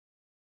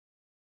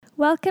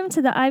Welcome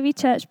to the Ivy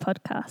Church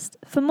podcast.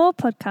 For more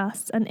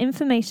podcasts and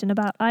information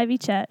about Ivy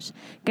Church,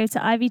 go to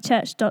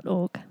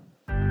ivychurch.org.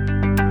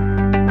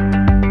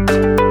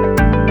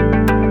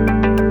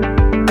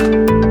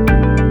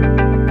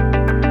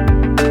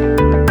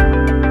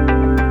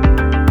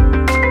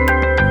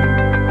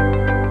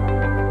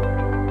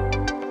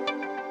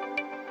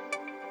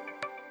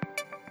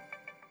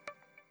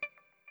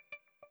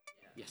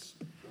 Yes.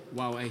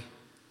 Wow, hey,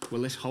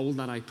 will this hold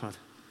that iPad?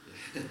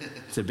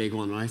 It's a big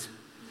one, right?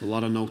 A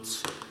lot of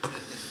notes.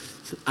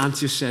 Ant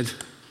just said,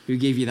 who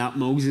gave you that,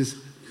 Moses?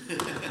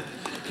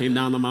 Came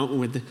down the mountain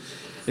with it.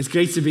 It's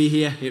great to be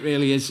here, it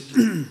really is.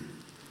 And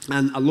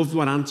I loved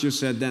what Ant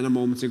just said then a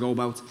moment ago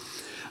about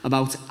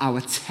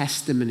our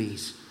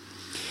testimonies.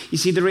 You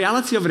see, the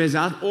reality of it is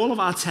that all of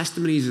our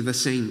testimonies are the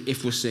same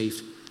if we're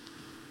saved.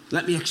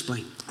 Let me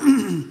explain.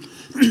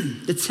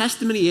 The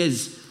testimony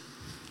is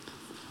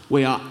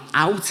we are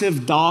out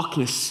of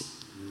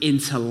darkness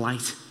into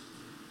light.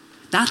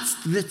 That's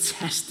the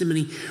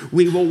testimony.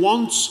 We were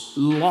once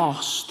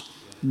lost,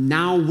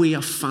 now we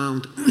are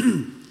found.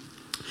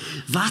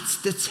 That's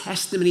the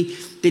testimony.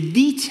 The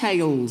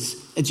details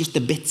are just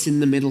the bits in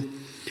the middle.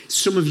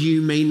 Some of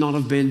you may not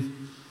have been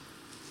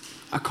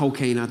a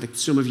cocaine addict.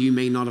 Some of you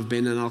may not have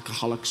been an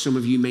alcoholic. Some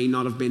of you may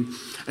not have been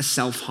a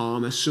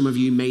self-harmer. Some of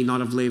you may not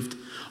have lived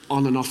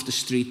on and off the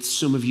street.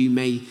 Some of you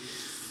may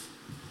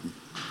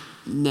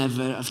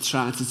never have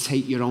tried to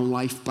take your own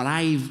life. But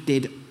I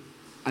did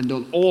and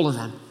done all of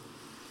them.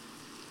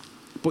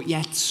 But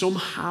yet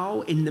somehow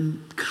in the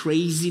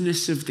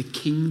craziness of the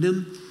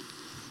kingdom,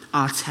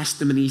 our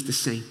testimony is the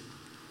same.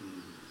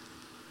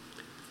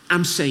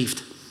 I'm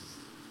saved.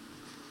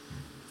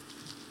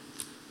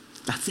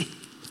 That's it.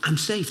 I'm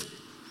saved.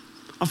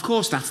 Of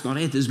course, that's not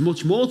it. There's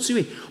much more to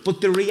it.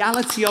 But the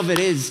reality of it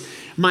is,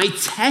 my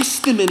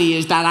testimony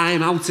is that I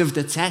am out of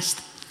the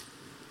test.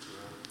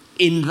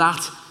 In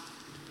that.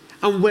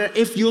 And where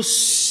if you're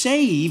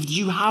saved,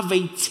 you have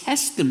a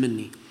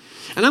testimony.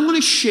 And I'm going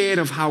to share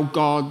of how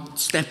God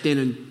stepped in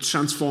and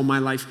transformed my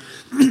life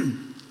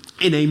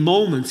in a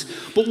moment.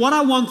 But I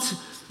don't want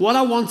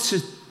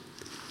to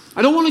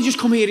just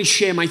come here and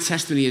share my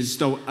testimony as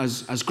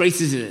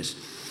great as it is.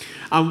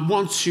 I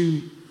want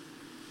to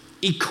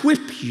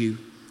equip you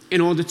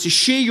in order to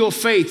share your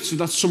faith so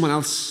that someone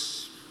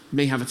else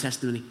may have a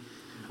testimony.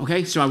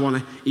 Okay? So I want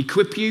to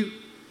equip you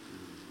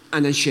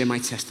and then share my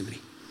testimony.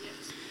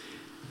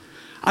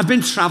 I've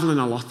been traveling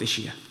a lot this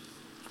year.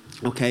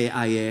 Okay,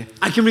 I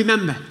can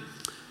remember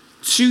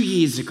 2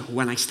 years ago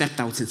when I stepped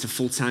out into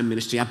full-time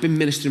ministry. I've been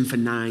ministering for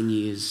 9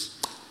 years.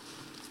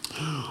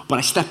 But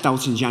I stepped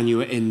out in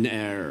January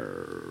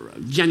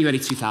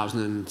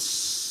 2000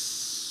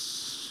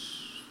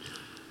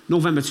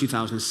 November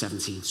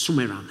 2017,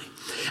 somewhere around there.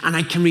 And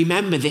I can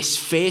remember this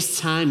first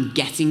time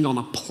getting on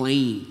a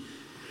plane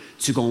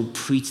to go and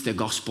preach the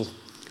gospel.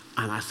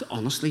 And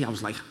honestly, I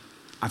was like,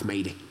 I've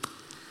made it.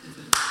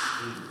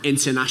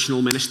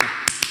 International minister.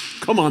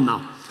 Come on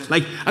now.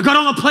 Like, I got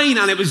on a plane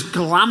and it was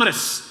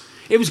glamorous.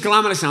 It was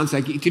glamorous. I was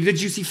like, to the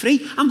duty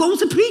free, I'm going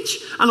to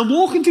preach. And I'm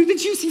walking through the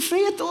duty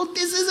free. I thought,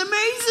 this is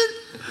amazing.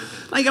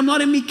 Like, I'm not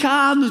in my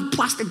car and there's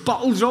plastic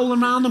bottles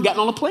rolling around. I'm getting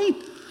on a plane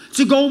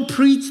to go and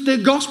preach the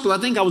gospel. I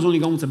think I was only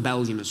going to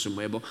Belgium or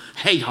somewhere, but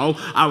hey ho,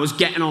 I was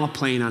getting on a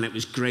plane and it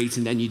was great.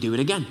 And then you do it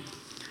again.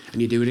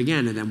 And you do it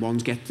again. And then one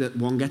gets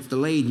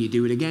delayed and you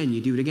do it again. You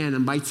do it again.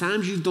 And by the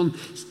time you've done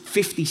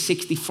 50,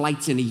 60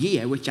 flights in a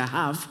year, which I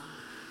have,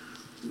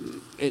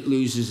 it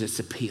loses its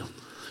appeal.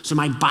 So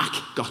my back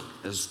got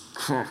a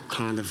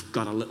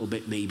little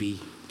bit maybe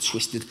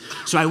twisted.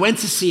 So I went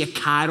to see a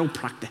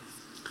chiropractor.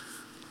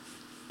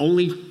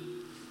 Only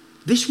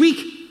this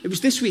week. It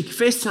was this week,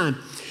 first time.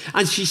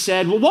 And she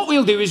said, well, what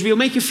we'll do is we'll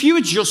make a few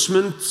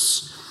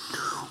adjustments.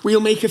 We'll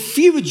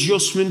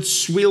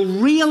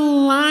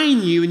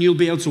realign you and you'll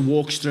be able to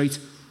walk straight.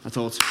 I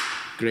thought,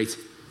 great.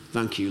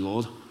 Thank you,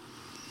 Lord.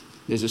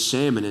 There's a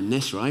sermon in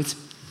this, right?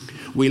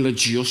 We'll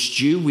adjust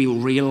you, we'll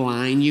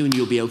realign you, and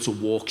you'll be able to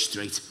walk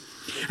straight.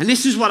 And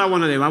this is what I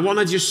want to do. I want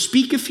to just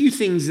speak a few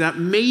things that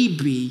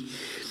maybe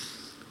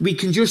we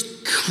can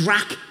just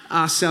crack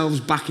ourselves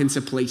back into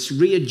place,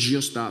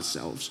 readjust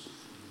ourselves,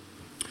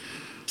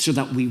 so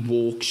that we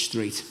walk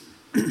straight.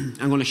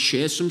 I'm going to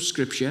share some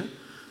scripture.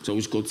 It's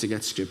always good to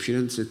get scripture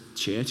into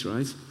church,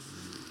 right?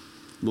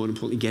 More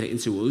importantly, get it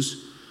into us.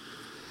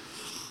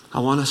 I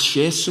want to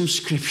share some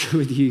scripture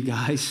with you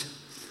guys.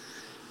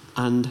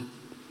 And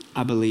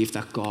I believe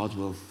that God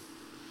will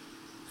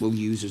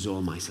use us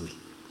all mightily.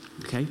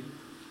 Okay?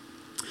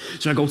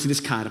 So I go to this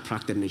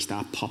chiropractor and they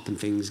start popping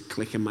things,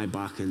 clicking my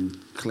back and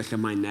clicking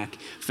my neck.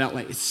 Felt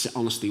like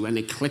honestly, when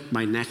they clicked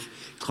my neck,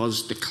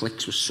 because the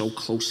clicks were so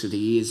close to the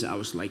ears, I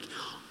was like,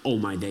 oh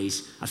my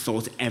days. I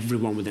thought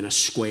everyone within a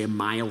square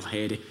mile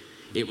heard it.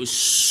 It was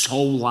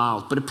so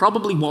loud, but it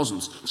probably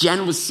wasn't.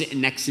 Jen was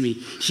sitting next to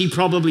me. She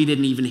probably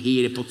didn't even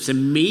hear it, but to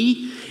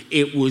me,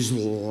 it was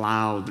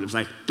loud. It was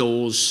like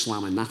doors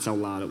slamming. That's how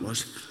loud it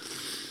was.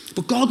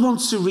 But God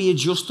wants to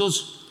readjust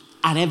us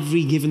at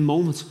every given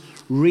moment.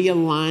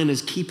 Realign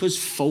us, keep us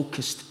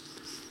focused.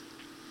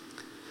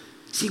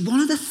 See,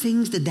 one of the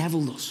things the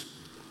devil does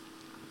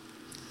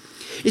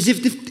is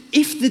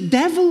if the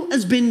devil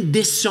has been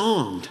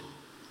disarmed,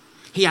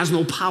 he has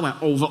no power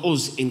over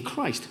us in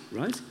Christ,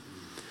 right?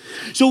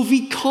 So if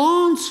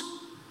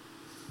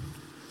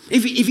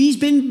he's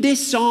been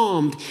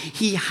disarmed,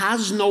 he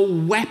has no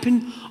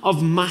weapon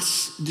of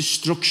mass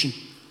destruction.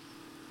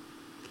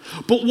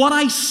 But what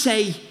I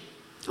say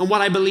and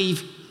what I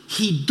believe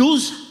he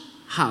does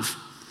have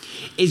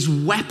is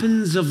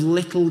weapons of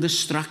little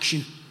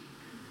distraction.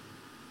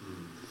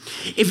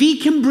 If he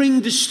can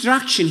bring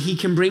distraction, he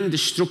can bring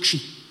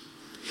destruction.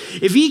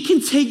 If he can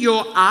take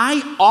your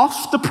eye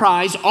off the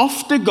prize,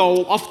 off the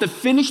goal, off the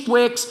finished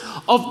works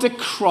of the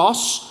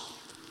cross,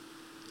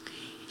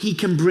 he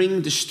can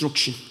bring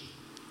destruction.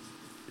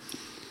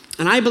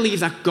 And I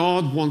believe that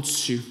God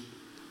wants to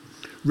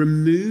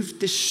remove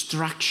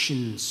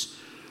distractions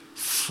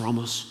from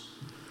us.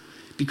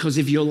 Because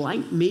if you're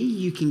like me,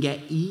 you can get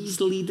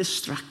easily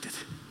distracted.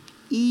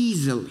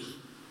 Easily.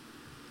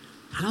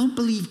 I don't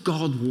believe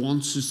God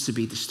wants us to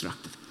be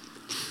distracted.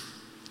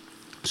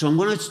 So I'm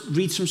going to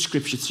read some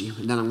scripture to you,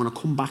 and then I'm going to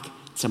come back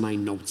to my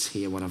notes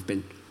here, what I've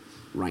been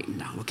writing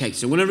down. Okay,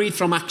 so I'm going to read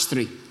from Acts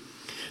 3.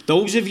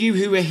 Those of you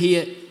who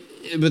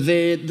were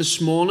there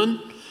this morning,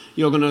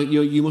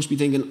 you must be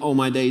thinking, oh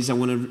my days, I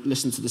want to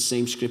listen to the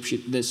same scripture,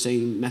 the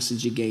same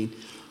message again.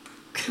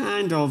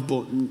 Kind of,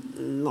 but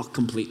not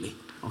completely.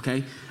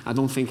 Okay? I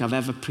don't think I've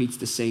ever preached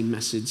the same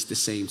message the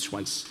same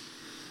twice.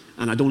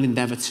 And I don't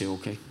endeavor to,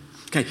 okay?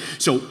 Okay,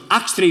 so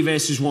Acts 3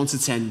 verses 1 to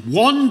 10.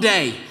 One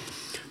day,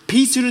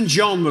 Peter and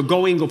John were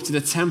going up to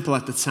the temple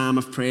at the time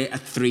of prayer at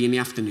 3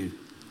 p.m.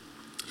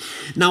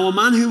 Now a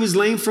man who was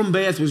lame from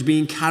birth was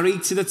being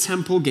carried to the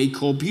temple gate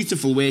called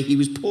Beautiful, where he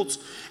was put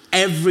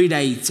every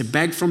day to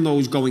beg from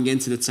those going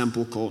into the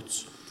temple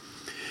courts.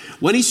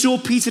 When he saw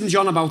Peter and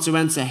John about to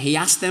enter, he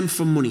asked them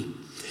for money.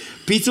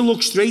 Peter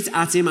looked straight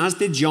at him, as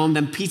did John.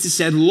 Then Peter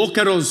said, "Look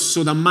at us."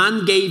 So the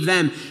man gave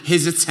them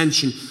his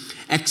attention,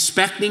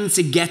 expecting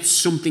to get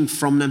something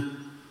from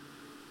them.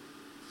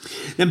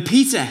 Then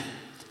Peter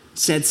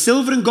said,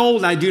 "Silver and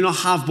gold I do not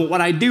have, but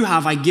what I do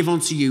have I give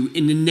unto you.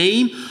 In the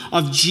name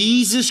of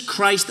Jesus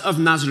Christ of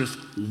Nazareth,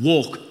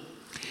 walk."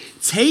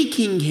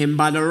 Taking him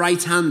by the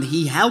right hand,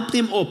 he helped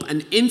him up,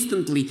 and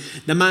instantly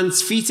the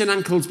man's feet and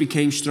ankles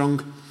became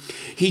strong.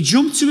 He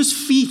jumped to his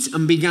feet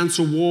and began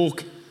to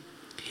walk.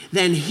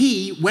 Then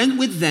he went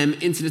with them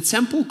into the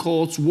temple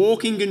courts,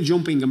 walking and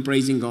jumping and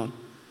praising God.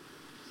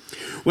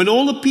 When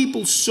all the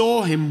people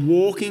saw him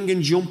walking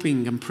and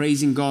jumping and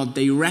praising God,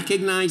 they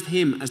recognized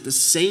him as the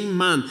same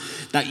man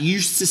that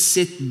used to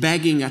sit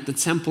begging at the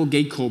temple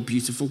gate called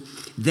Beautiful.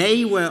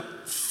 They were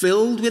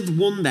filled with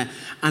wonder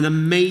and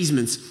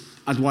amazement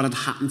at what had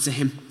happened to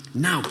him.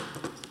 Now,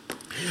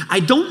 I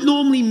don't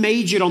normally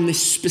major on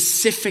this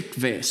specific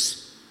verse,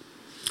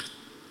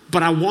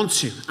 but I want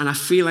to, and I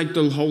feel like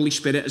the Holy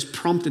Spirit has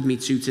prompted me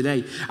to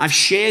today. I've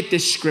shared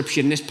this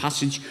scripture and this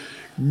passage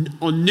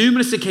on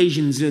numerous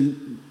occasions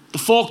in the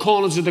four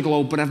corners of the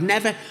globe, but I've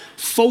never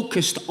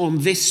focused on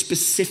this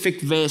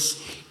specific verse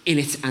in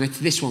it, and it's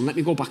this one. Let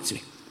me go back to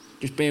it.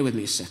 Just bear with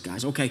me a sec,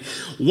 guys. Okay.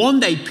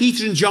 One day,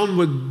 Peter and John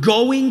were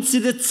going to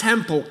the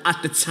temple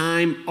at the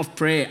time of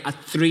prayer at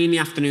 3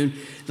 p.m.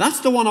 That's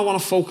the one I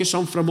want to focus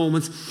on for a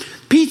moment.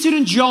 Peter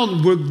and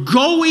John were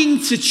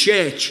going to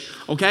church,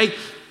 okay?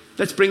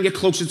 Let's bring it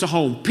closer to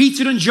home.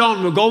 Peter and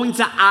John were going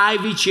to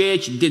Ivy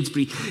Church,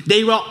 Didsbury.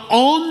 They were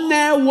on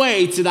their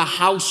way to the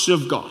house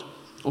of God.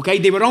 Okay,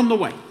 they were on the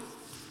way.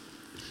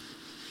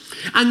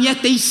 And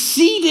yet they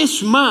see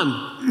this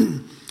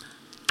man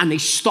and they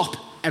stop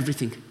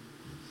everything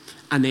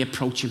and they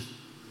approach him.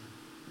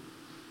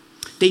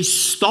 They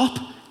stop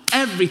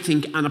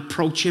everything and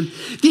approach him.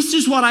 This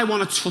is what I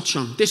want to touch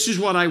on. This is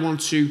what I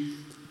want to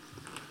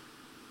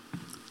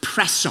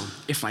press on,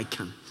 if I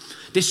can.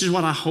 This is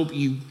what I hope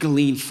you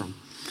glean from.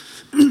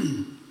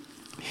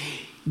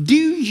 Do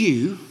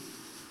you,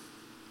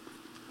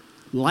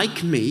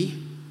 like me,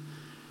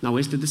 now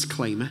here's the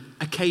disclaimer,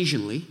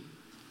 occasionally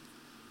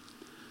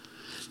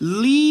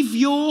leave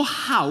your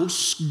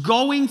house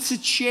going to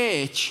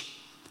church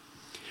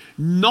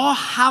not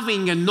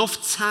having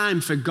enough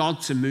time for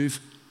God to move?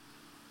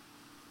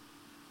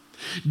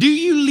 Do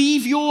you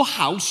leave your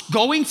house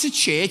going to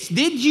church?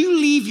 Did you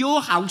leave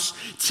your house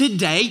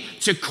today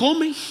to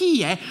come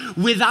here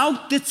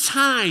without the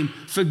time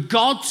for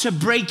God to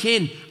break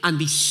in and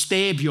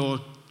disturb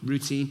your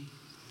routine?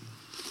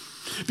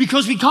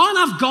 Because we can't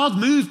have God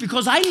move,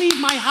 because I leave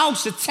my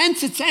house at 10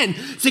 to 10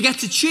 to get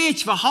to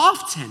church for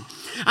 10:30.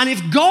 And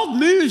if God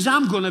moves,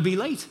 I'm going to be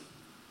late.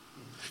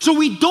 So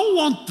we don't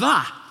want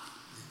that.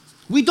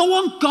 We don't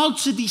want God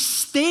to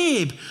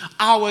disturb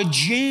our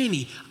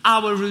journey,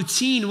 our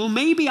routine. Well,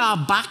 maybe our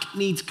back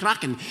needs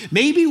cracking.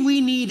 Maybe we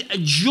need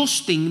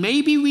adjusting.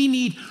 Maybe we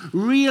need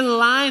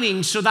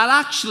realigning so that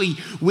actually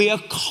we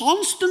are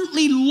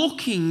constantly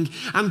looking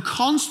and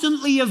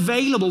constantly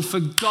available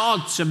for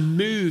God to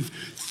move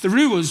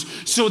through us,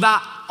 so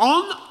that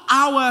on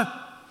our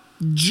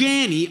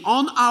journey,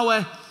 on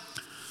our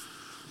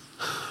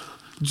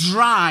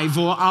drive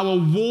or our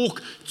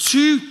walk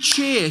to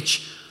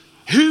church,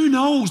 who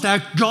knows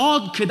that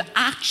God could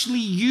actually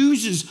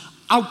use us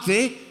out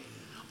there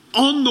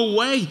on the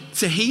way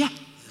to here?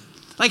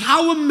 Like,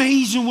 how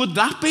amazing would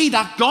that be,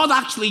 that God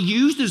actually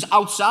used us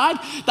outside,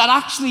 that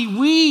actually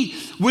we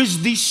was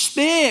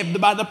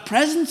disturbed by the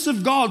presence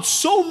of God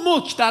so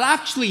much that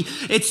actually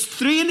it's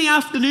 3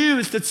 PM,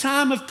 it's the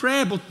time of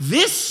prayer, but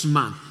this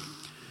man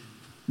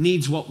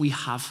needs what we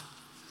have.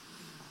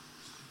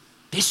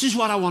 This is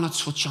what I want to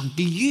touch on.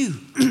 Do you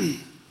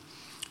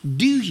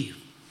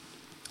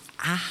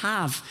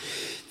have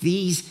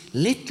these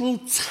little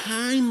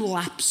time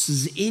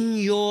lapses in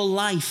your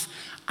life,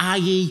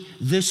 i.e.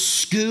 the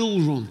school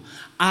run,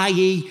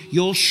 i.e.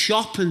 your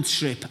shopping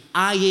trip,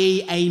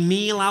 i.e. a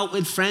meal out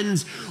with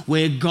friends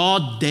where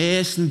God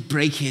daresn't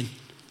break in?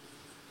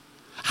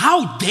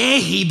 How dare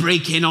he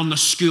break in on the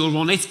school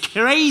run? It's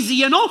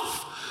crazy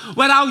enough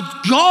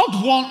without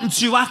God wanting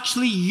to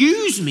actually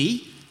use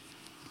me.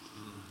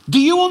 Do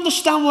you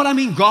understand what I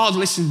mean? God,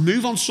 listen,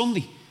 move on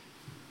Sunday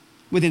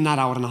within that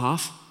hour and a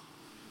half.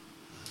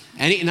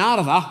 Anything out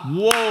of that,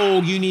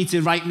 whoa, you need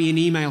to write me an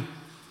email.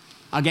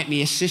 I'll get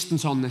me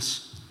assistant on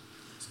this.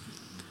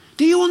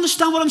 Do you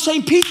understand what I'm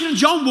saying? Peter and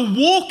John were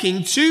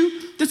walking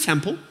to the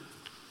temple,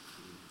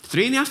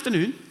 3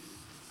 PM,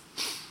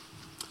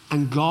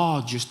 and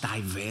God just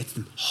diverted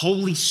them.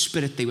 Holy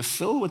Spirit, they were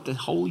filled with the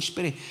Holy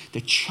Spirit.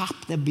 The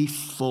chapter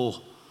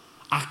before,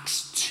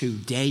 Acts 2,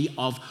 day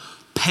of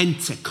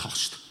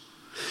Pentecost.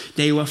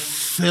 They were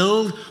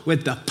filled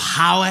with the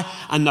power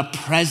and the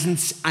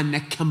presence and the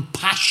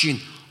compassion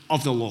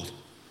of the Lord.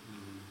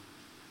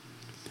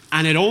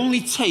 And it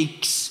only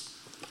takes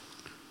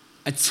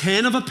a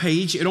turn of a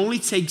page, it only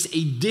takes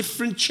a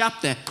different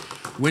chapter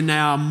when they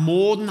are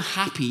more than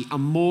happy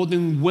and more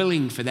than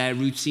willing for their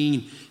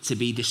routine to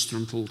be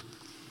disgruntled.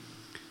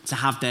 To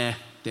have their,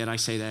 dare I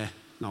say their,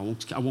 no,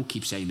 I won't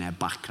keep saying their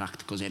back cracked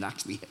because it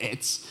actually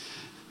hurts.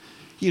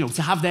 You know,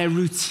 to have their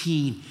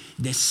routine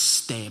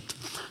disturbed.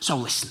 So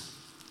listen,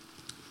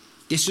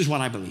 this is what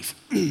I believe.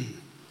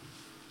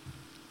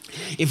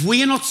 If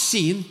we are not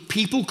seeing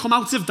people come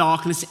out of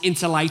darkness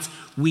into light,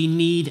 we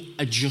need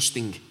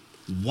adjusting.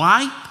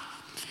 Why?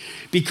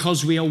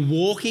 Because we are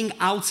walking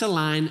out of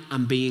line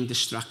and being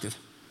distracted.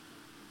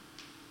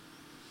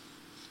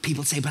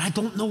 People say, but I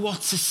don't know what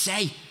to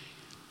say.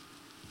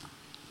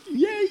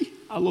 Yay!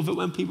 I love it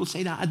when people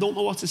say that. I don't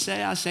know what to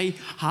say. I say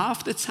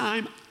half the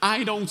time,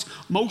 I don't.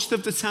 Most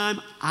of the time,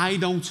 I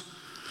don't.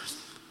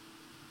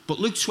 But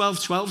Luke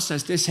 12:12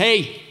 says this,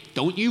 hey,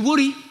 don't you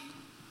worry.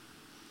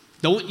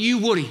 Don't you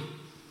worry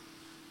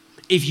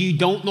if you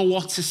don't know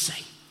what to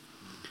say.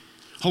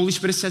 Holy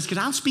Spirit says, because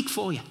I'll speak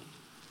for you.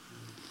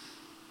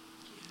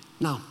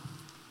 Now,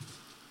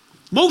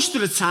 most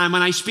of the time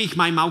when I speak,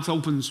 my mouth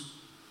opens.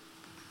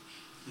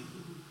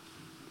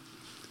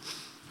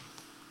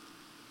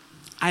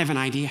 I have an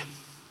idea.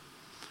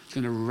 It's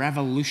going to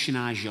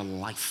revolutionize your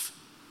life.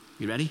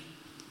 You ready?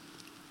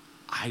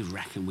 I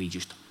reckon we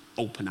just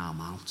open our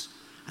mouths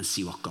and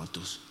see what God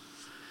does.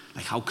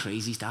 Like, how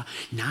crazy is that?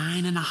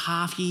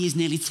 9.5 years,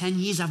 nearly 10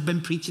 years I've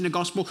been preaching the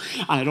gospel,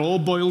 and it all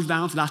boils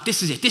down to that.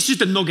 This is it. This is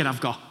the nugget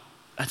I've got.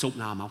 Let's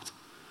open our mouth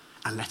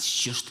and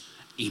let's just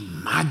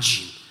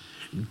imagine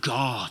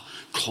God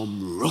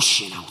come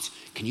rushing out.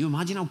 Can you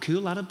imagine how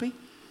cool that'd be?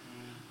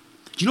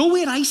 Do you know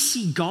where I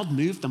see God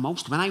move the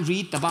most? When I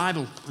read the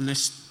Bible on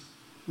this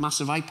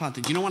massive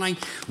iPad, do you know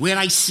where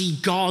I see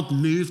God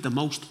move the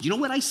most? Do you know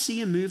where I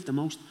see him move the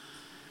most?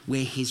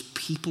 Where his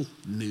people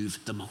move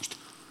the most.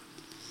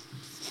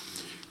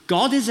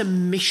 God is a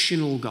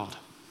missional God.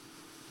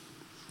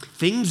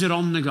 Things are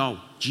on the go.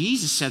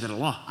 Jesus said it a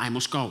lot. I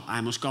must go. I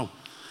must go.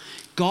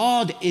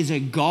 God is a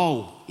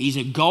go. He's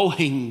a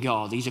going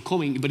God. He's a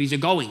coming, but he's a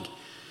going.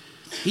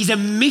 He's a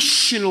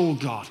missional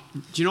God.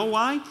 Do you know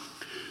why?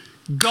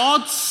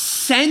 God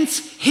sent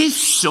his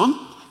son,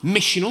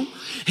 missional.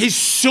 His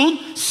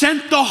son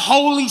sent the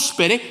Holy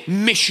Spirit,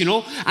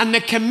 missional. And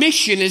the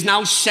commission is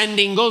now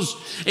sending us.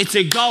 It's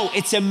a go.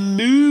 It's a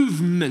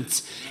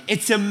movement.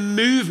 It's a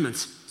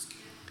movement.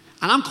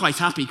 And I'm quite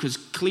happy because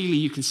clearly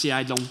you can see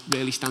I don't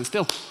really stand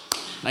still.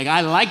 Like,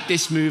 I like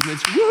this movement.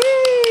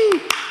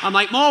 Woo! I'm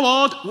like, more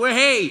Lord, we're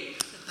here.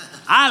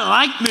 I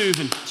like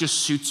moving. It just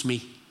suits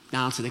me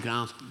down to the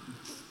ground.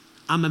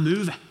 I'm a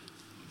mover.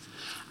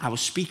 I was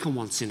speaking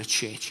once in a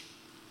church.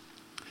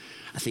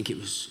 I think it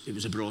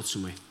was abroad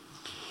somewhere.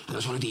 And it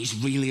was one of these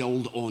really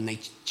old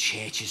ornate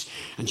churches.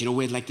 And you know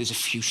where like there's a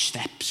few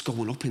steps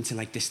going up into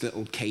like this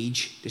little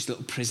cage, this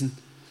little prison.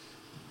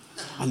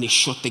 And they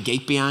shut the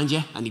gate behind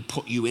you and they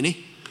put you in it.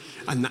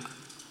 And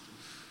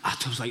I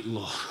was like,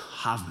 Lord,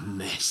 have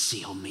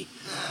mercy on me.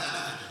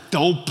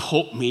 Don't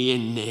put me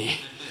in there.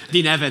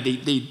 They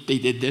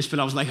did this, but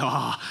I was like,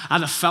 I'd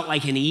have felt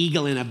like an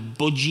eagle in a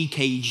budgie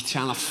cage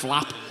trying to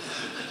flap.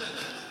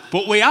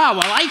 But we're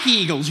like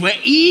eagles. We're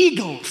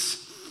eagles.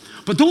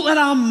 But don't let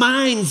our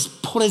minds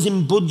put us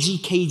in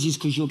budgie cages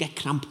because you'll get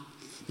cramp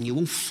and you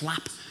won't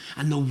flap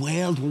and the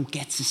world won't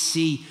get to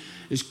see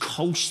us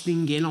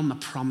coasting in on the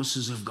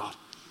promises of God.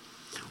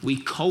 We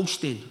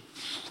coast in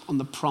on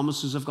the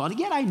promises of God.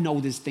 Yet I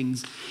know there's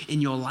things in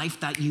your life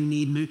that you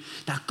need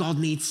that God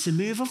needs to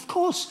move. Of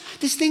course,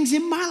 there's things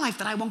in my life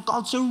that I want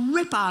God to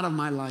rip out of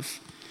my life.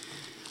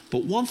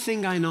 But one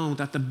thing I know,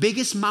 that the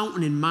biggest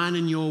mountain in mine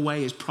and your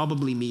way is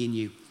probably me and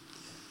you.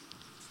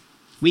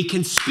 We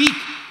can speak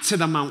to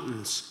the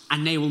mountains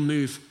and they will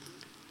move,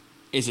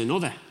 is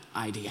another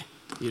idea.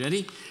 You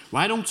ready?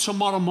 Why don't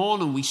tomorrow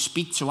morning we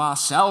speak to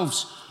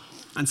ourselves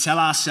and tell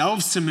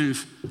ourselves to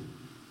move?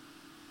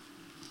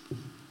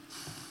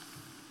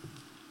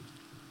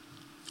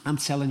 I'm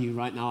telling you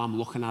right now, I'm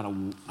looking at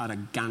a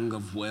gang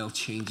of world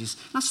changes.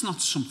 That's not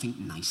something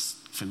nice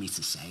for me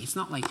to say. It's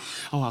not like,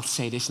 oh, I'll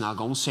say this and I'll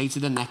go and say to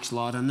the next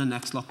lot and the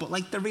next lot. But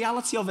like, the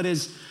reality of it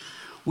is,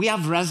 we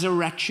have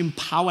resurrection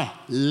power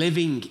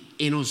living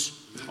in us,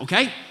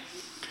 okay?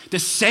 The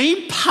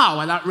same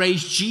power that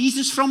raised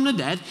Jesus from the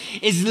dead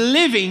is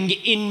living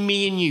in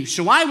me and you.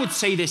 So I would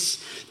say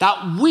this,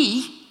 that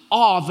we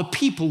are the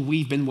people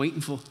we've been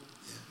waiting for.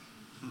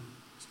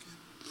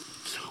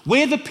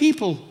 We're the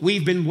people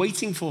we've been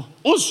waiting for.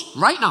 Us,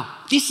 right now.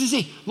 This is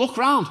it. Look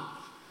around.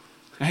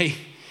 Hey,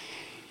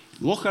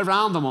 look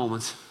around a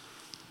moment.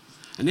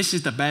 And this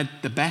is the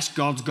best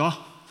God's got.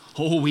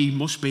 Oh, he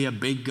must be a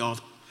big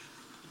God.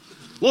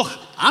 Look,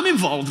 I'm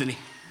involved in it.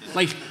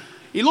 Like,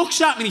 he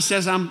looks at me and he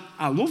says,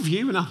 I love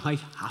you. And I'm like,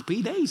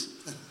 happy days.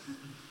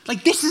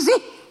 Like, this is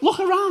it. Look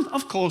around.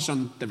 Of course,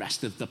 on the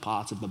rest of the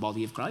part of the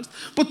body of Christ.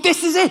 But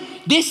this is it.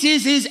 This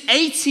is his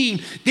A-team.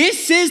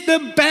 This is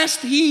the best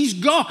he's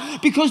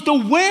got. Because the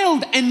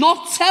world are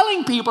not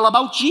telling people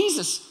about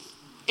Jesus.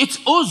 It's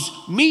us.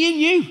 Me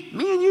and you.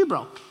 Me and you,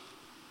 bro.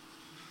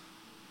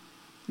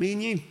 Me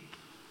and you.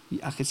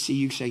 I could see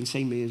you saying,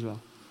 say me as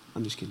well.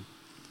 I'm just kidding.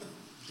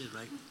 You did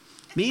right.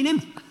 Me and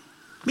him.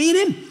 Me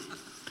and him.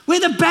 We're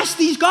the best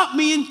he's got,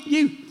 me and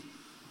you.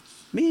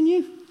 Me and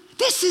you.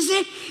 This is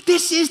it.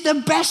 This is the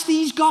best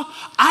he's got.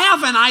 I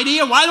have an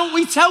idea. Why don't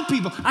we tell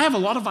people? I have a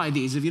lot of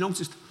ideas, have you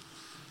noticed?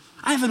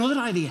 I have another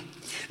idea.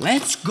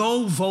 Let's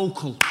go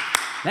vocal.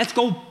 Let's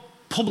go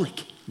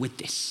public with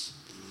this.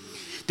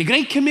 The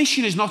Great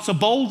Commission is not to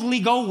boldly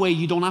go where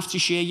you don't have to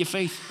share your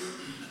faith.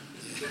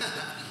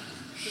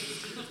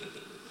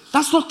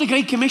 That's not the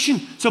Great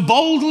Commission. To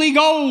boldly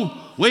go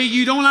where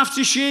you don't have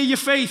to share your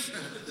faith.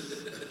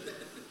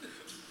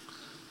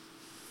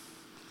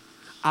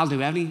 I'll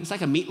do anything. It's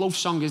like a Meatloaf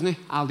song, isn't it?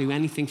 I'll do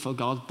anything for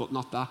God, but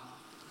not that.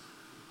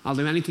 I'll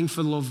do anything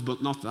for love,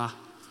 but not that.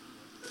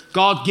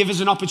 God, give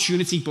us an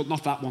opportunity, but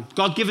not that one.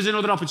 God, give us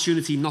another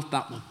opportunity, not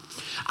that one.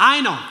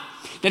 I know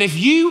that if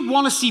you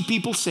want to see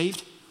people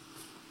saved,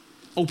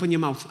 open your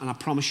mouth, and I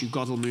promise you,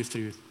 God will move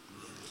through it.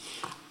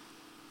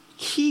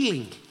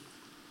 Healing.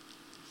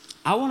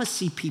 I want to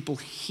see people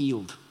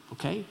healed,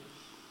 okay?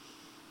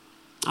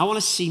 I want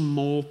to see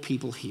more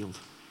people healed.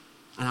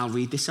 And I'll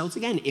read this out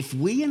again. If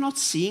we are not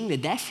seeing, the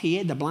deaf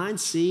hear, the blind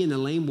see, and the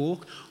lame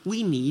walk,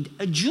 we need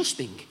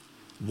adjusting.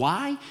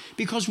 Why?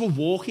 Because we're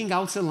walking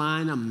out of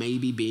line and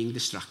maybe being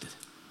distracted.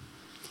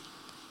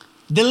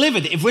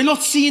 Delivered. If we're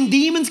not seeing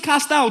demons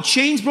cast out,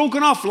 chains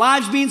broken off,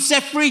 lives being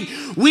set free,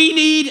 we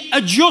need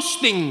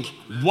adjusting.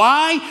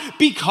 Why?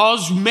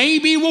 Because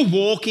maybe we're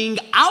walking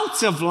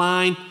out of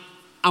line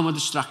and we're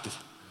distracted.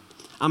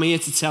 I'm here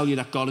to tell you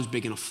that God is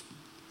big enough.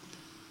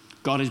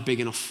 God is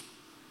big enough.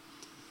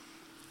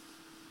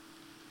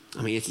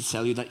 I'm here to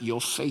tell you that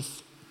your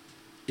faith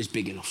is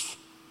big enough.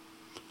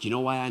 Do you know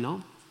why I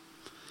know?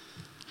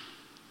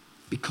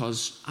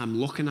 Because I'm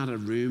looking at a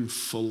room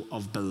full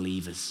of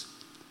believers.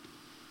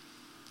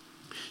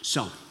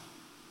 So,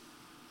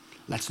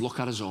 let's look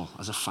at us all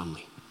as a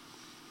family.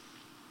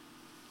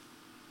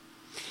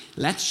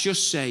 Let's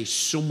just say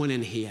someone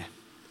in here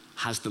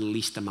has the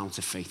least amount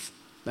of faith.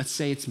 Let's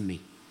say it's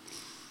me.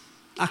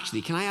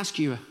 Actually, can I ask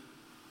you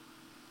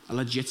a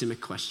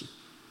legitimate question?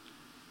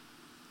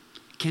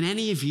 Can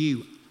any of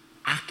you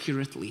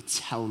accurately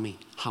tell me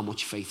how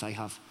much faith I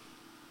have?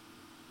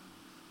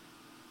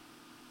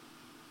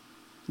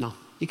 No,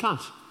 you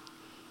can't.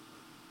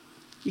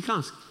 You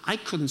can't. I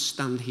couldn't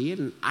stand here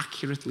and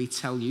accurately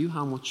tell you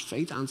how much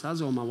faith Aunt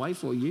has, or my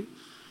wife, or you.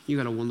 You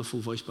got a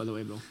wonderful voice, by the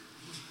way, bro.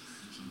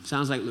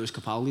 Sounds like Lewis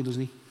Capaldi,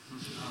 doesn't he?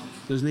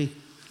 Doesn't he?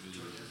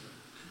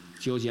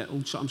 George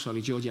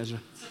Ezra.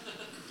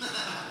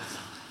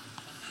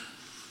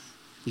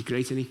 He's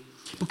great, isn't he?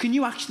 But can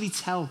you actually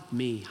tell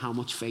me how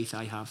much faith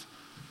I have?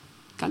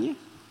 Can you?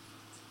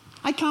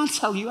 I can't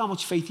tell you how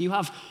much faith you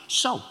have.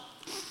 So,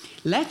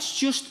 let's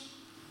just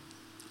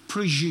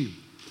presume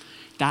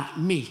that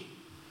me,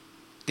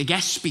 the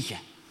guest speaker,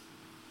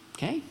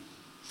 okay,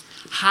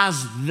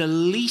 has the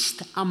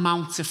least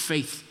amount of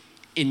faith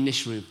in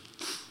this room.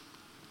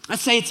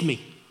 Let's say it's me.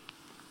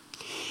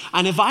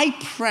 And if I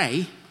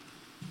pray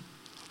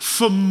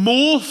for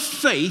more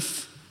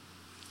faith,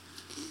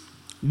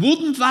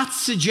 wouldn't that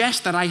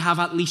suggest that I have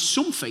at least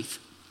some faith?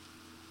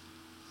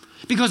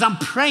 Because I'm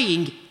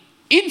praying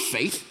in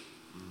faith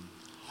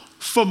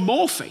for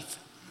more faith.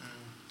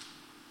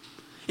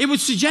 It would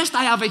suggest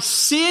I have a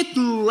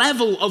certain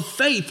level of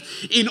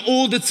faith in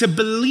order to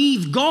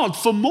believe God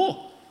for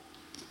more.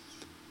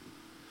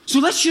 So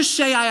let's just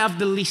say I have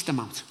the least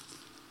amount.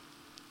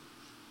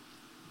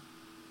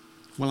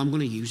 Well, I'm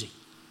going to use it.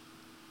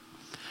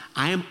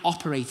 I am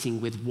operating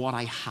with what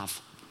I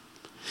have.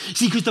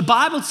 See, because the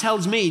Bible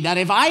tells me that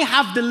if I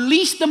have the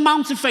least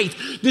amount of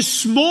faith, the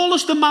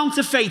smallest amount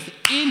of faith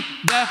in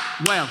the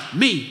world,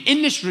 me,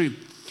 in this room,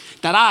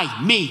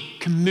 that me,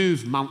 can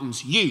move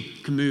mountains. You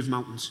can move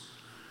mountains.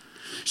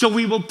 So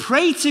we will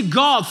pray to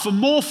God for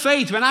more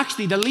faith when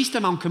actually the least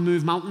amount can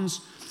move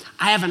mountains.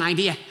 I have an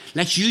idea.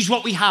 Let's use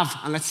what we have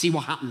and let's see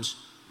what happens.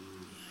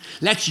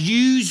 Let's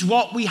use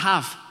what we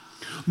have.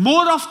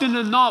 More often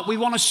than not, we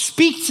want to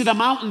speak to the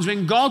mountains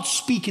when God's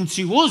speaking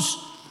to us.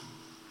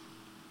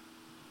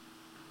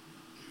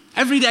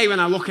 Every day when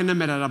I look in the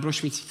mirror, I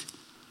brush my teeth.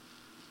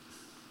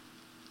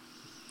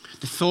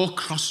 The thought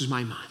crosses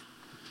my mind.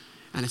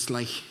 And it's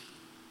like,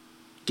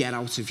 get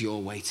out of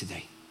your way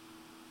today.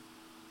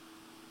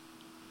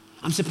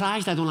 I'm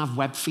surprised I don't have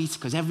web feet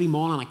because every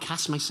morning I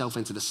cast myself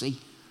into the sea.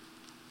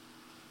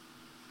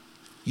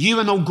 You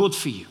are no good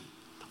for you.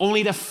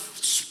 Only the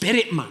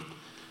spirit man.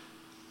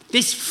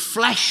 This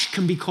flesh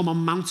can become a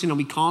mountain and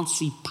we can't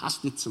see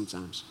past it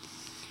sometimes.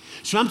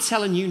 So I'm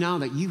telling you now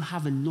that you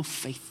have enough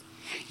faith.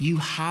 You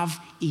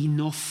have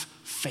enough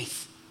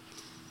faith.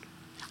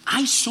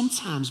 I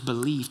sometimes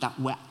believe that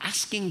we're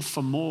asking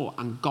for more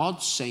and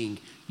God's saying,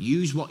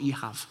 use what you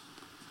have.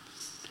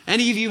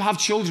 Any of you have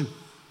children?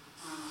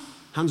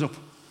 Hands up.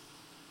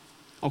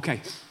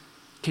 Okay.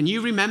 Can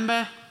you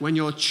remember when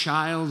your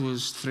child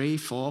was 3,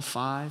 4,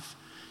 5?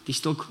 They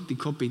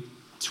could be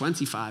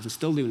 25 and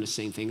still doing the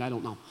same thing. I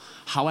don't know.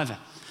 However,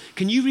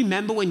 can you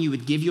remember when you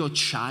would give your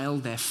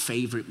child their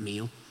favorite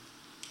meal?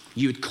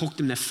 You would cook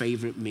them their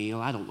favorite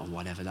meal. I don't know,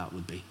 whatever that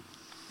would be.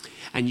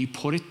 And you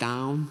put it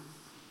down.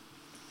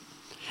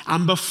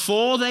 And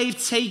before they've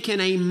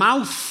taken a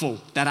mouthful,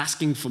 they're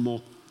asking for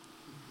more.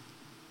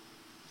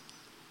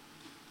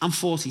 I'm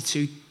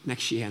 42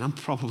 next year and I'm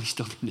probably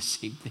still doing the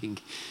same thing.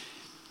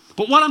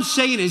 But what I'm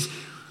saying is,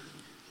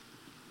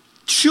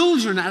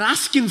 children are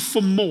asking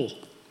for more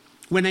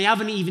when they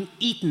haven't even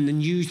eaten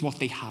and used what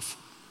they have.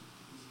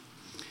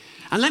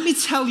 And let me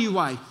tell you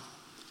why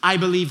I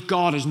believe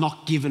God has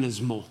not given us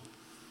more.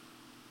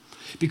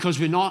 Because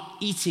we're not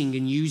eating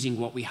and using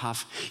what we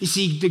have. You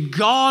see, the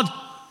God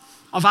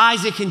of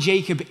Isaac and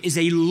Jacob is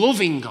a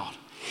loving God.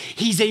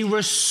 He's a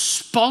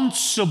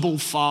responsible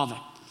father.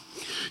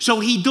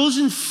 So he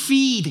doesn't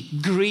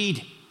feed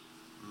greed,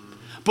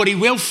 but he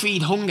will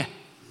feed hunger.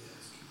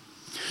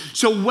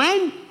 So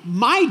when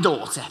my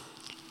daughter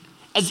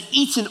has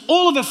eaten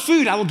all of her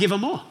food, I will give her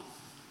more.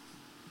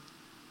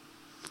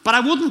 But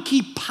I wouldn't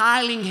keep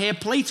piling her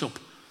plate up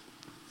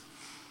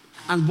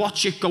and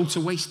watch it go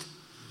to waste.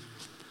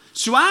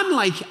 So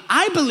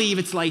I believe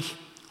it's like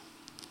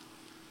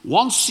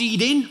one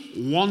seed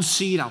in, one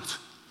seed out.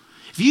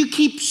 If you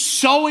keep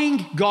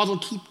sowing, God will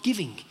keep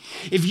giving.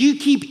 If you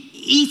keep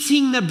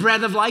eating the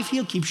bread of life,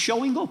 he'll keep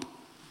showing up.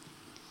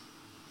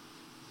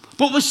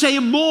 But we're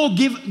saying more,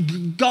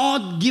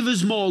 God give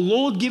us more,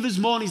 Lord give us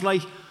more. And he's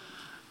like,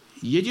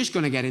 you're just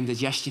going to get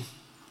indigestion.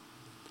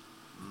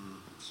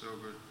 So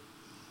good.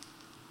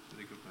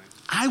 Really good point.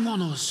 I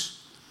want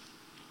us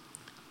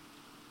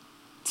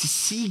to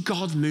see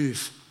God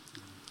move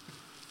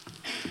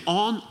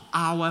on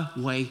our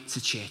way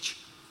to church.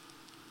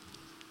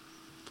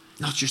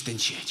 Not just in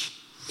church.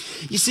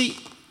 You see,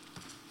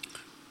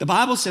 the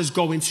Bible says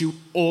go into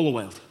all the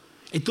world.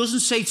 It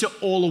doesn't say to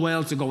all the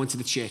world to go into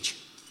the church.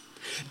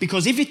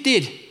 Because if it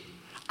did,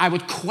 I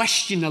would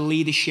question the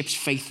leadership's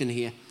faith in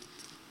here.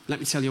 Let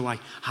me tell you why.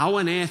 How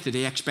on earth do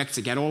they expect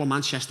to get all of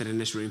Manchester in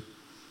this room?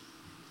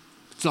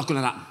 It's not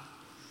going to happen.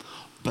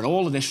 But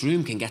all of this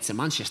room can get to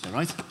Manchester,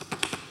 right?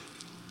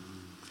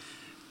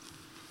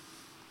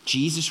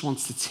 Jesus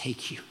wants to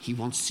take you. He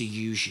wants to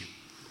use you.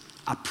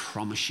 I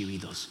promise you he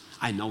does.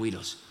 I know he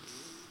does.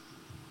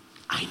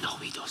 I know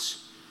he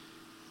does.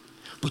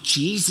 But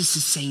Jesus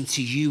is saying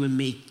to you and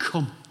me,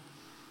 come,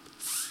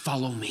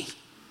 follow me.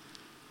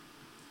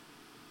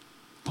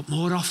 But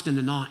more often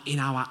than not, in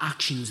our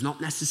actions,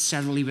 not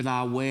necessarily with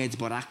our words,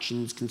 but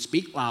actions can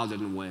speak louder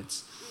than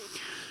words.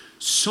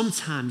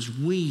 Sometimes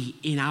we,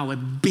 in our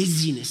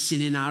busyness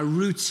and in our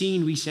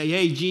routine, we say,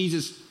 hey,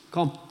 Jesus,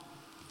 come,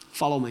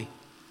 follow me.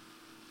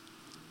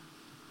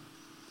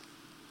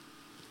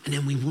 And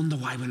then we wonder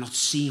why we're not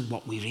seeing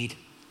what we read.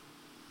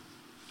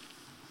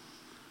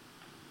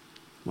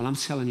 Well, I'm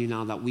telling you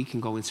now that we can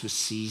go into a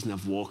season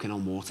of walking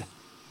on water.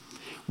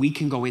 We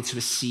can go into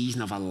a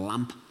season of a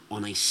lamp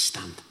on a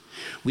stand.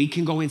 We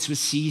can go into a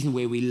season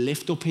where we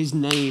lift up his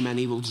name and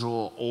he will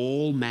draw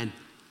all men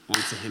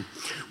onto him.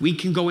 We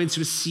can go into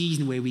a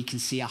season where we can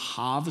see a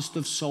harvest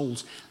of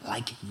souls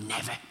like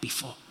never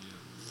before.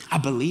 I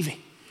believe it.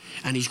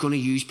 And he's going to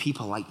use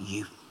people like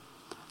you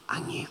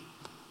and you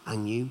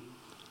and you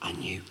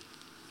and you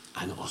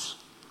and us.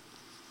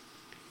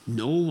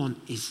 No one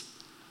is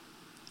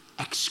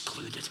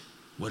excluded.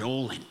 We're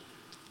all in.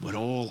 We're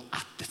all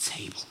at the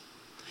table.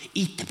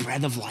 Eat the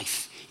bread of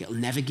life. It'll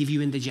never give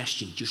you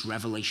indigestion, just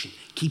revelation.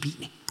 Keep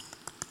eating it.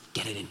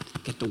 Get it in.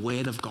 Get the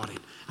word of God in.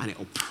 And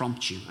it'll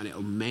prompt you. And it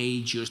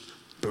may just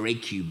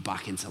break you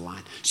back into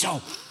line.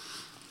 So,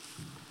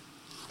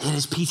 here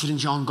is Peter and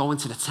John going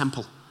to the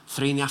temple,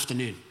 3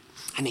 PM.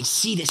 And they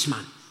see this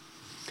man.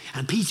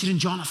 And Peter and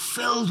John are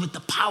filled with the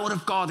power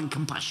of God and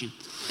compassion.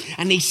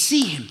 And they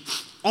see him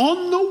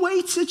on the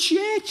way to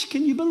church.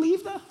 Can you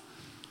believe that?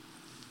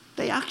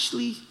 They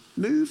actually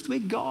moved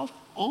with God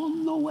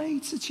on the way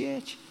to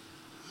church.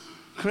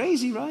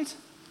 Crazy, right?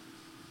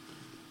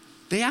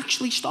 They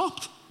actually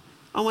stopped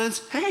and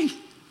went, hey,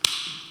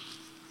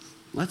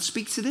 let's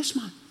speak to this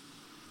man.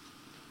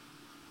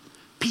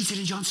 Peter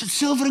and John said,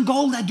 silver and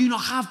gold I do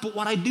not have, but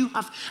what I do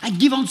have, I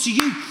give unto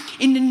you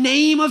in the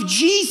name of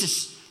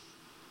Jesus.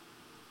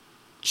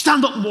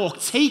 Stand up and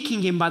walk,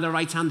 taking him by the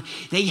right hand.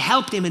 They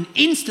helped him, and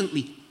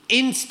instantly,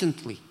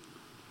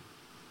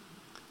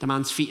 the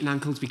man's feet and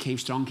ankles became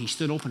strong. He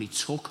stood up and he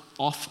took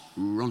off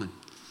running.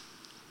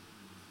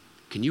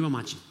 Can you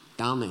imagine?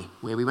 Down there,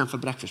 where we went for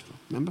breakfast, bro.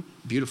 Remember?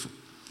 Beautiful.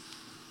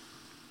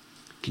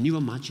 Can you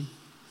imagine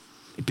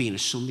it being a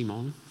Sunday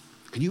morning?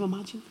 Can you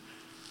imagine?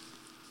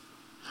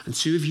 And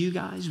 2 of you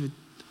guys were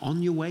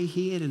on your way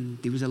here,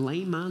 and there was a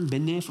lame man,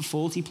 been there for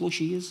 40 plus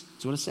years.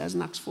 That's what it says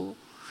in Acts 4.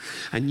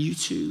 And you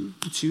two,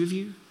 the 2 of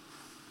you,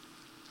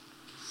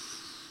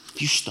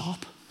 you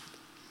stop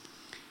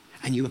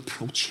and you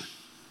approach him.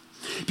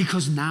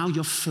 Because now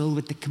you're filled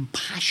with the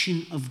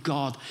compassion of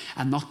God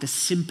and not the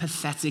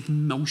sympathetic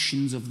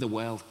notions of the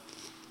world.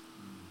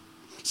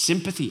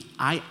 Sympathy,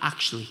 it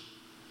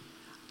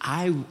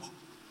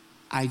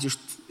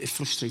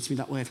frustrates me,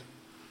 that word.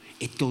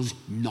 It does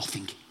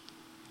nothing.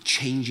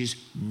 Changes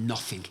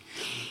nothing.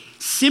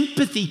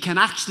 Sympathy can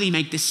actually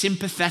make the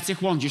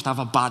sympathetic one just have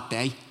a bad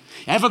day.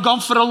 Ever gone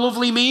for a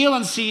lovely meal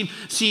and seen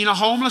a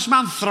homeless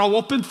man throw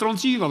up in front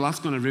of you? Well, that's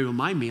going to ruin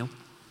my meal.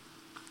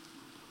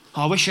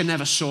 Oh, I wish I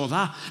never saw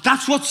that.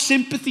 That's what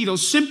sympathy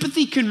does.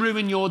 Sympathy can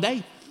ruin your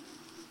day.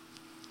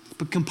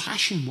 But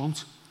compassion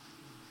won't.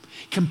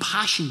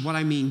 Compassion, what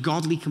I mean,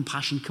 godly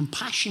compassion.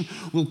 Compassion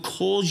will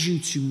cause you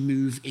to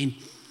move in.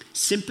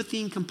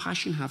 Sympathy and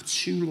compassion have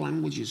 2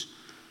 languages.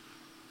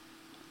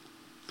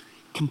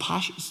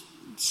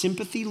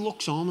 Sympathy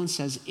looks on and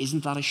says,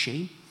 isn't that a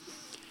shame?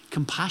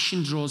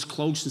 Compassion draws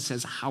close and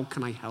says, how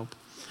can I help?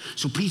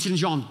 So Peter and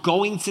John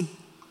going to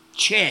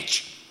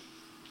church.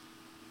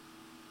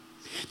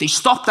 They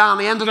stop down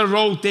the end of the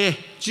road there,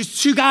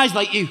 just 2 guys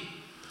like you.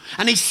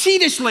 And they see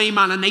this lame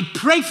man and they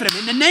pray for him.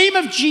 In the name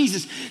of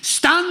Jesus,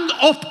 stand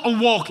up and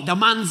walk. The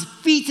man's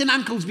feet and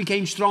ankles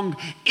became strong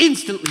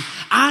instantly.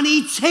 And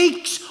he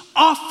takes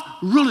off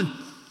running.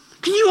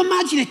 Can you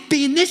imagine it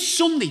being this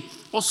Sunday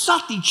or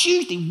Saturday,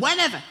 Tuesday,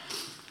 whenever?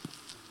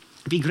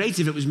 It'd be great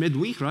if it was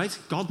midweek, right?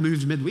 God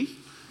moves midweek.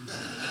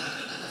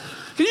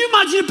 Can you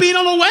imagine it being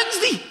on a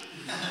Wednesday?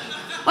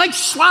 Like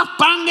slap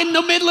bang in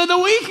the middle of the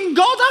week and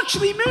God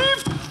actually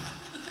moved.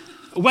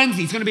 A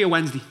Wednesday, it's going to be a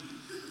Wednesday.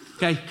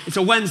 Okay, it's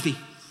a Wednesday.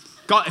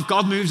 If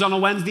God moves on a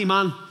Wednesday,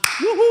 man,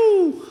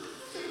 woohoo!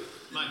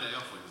 My day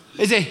off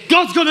Wednesday. Is it?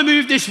 God's going to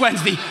move this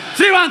Wednesday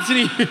through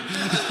Anthony.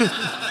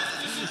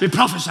 We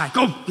prophesy.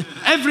 Go.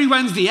 Every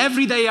Wednesday,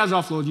 every day he has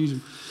off, Lord, use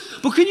him.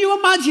 But can you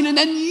imagine? And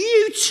then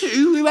you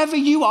two, whoever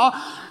you are,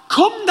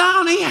 come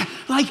down here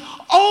like,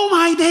 oh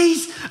my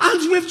days,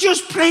 and we've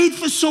just prayed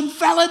for some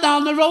fella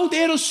down the road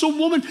there or some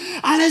woman,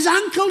 and his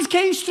ankles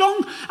came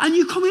strong, and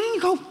you come in and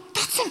you go,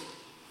 that's him.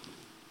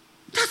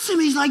 That's him.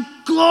 He's like,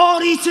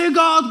 glory to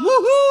God,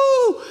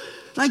 woohoo!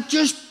 Like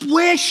just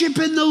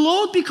worshiping the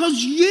Lord because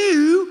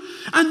you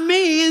and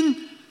me and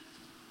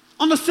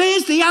on a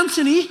Thursday,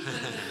 Anthony,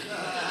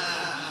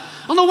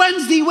 on a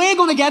Wednesday, we're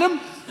going to get him.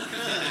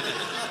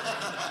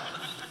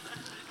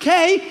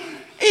 Okay?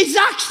 He's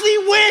actually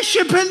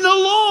worshiping the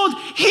Lord,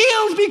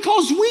 healed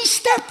because we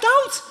stepped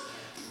out.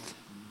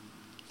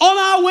 On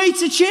our way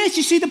to church,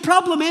 you see, the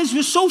problem is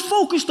we're so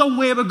focused on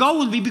where we're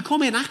going, we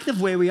become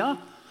inactive where we are.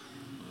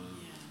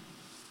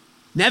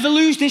 Never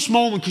lose this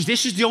moment because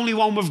this is the only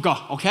one we've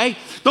got, okay?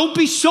 Don't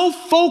be so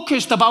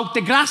focused about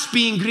the grass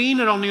being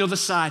greener on the other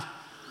side.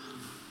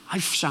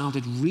 I've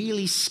sounded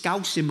really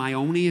scouse in my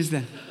own ears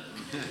then.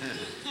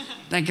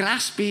 The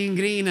grass being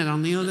greener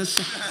on the other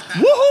side.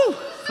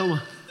 Woohoo! Come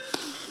on.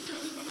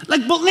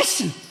 Like, but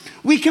listen,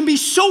 we can be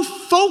so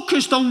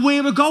focused on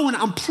where we're going,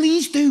 and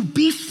please do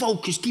be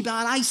focused. Keep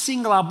our eyes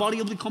single, our body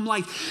will become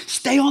light.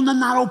 Stay on the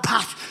narrow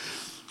path.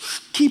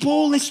 Keep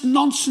all this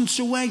nonsense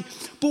away.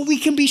 But we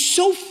can be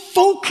so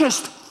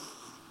focused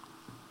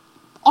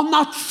on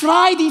that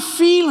Friday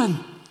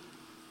feeling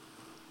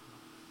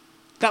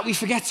that we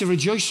forget to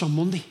rejoice on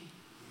Monday.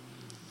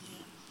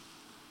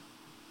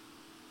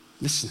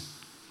 Listen.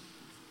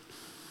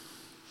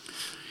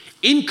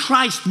 In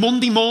Christ,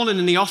 Monday morning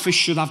in the office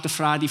should have the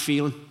Friday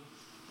feeling.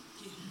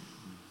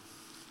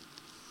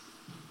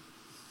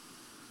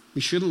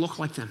 We shouldn't look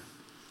like them.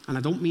 And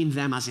I don't mean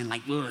them as in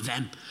like, oh,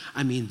 them.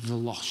 I mean the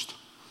lost.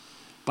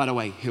 By the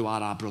way, who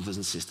are our brothers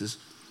and sisters?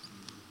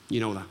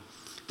 You know that.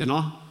 They're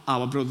not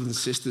our brothers and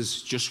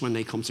sisters just when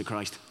they come to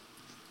Christ.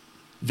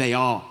 They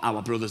are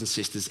our brothers and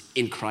sisters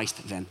in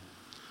Christ then.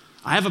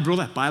 I have a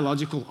brother,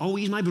 biological. Oh,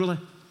 he's my brother.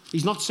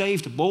 He's not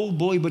saved. Oh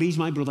boy, but he's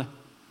my brother.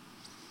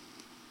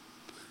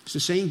 It's the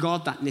same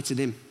God that knitted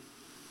him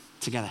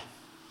together.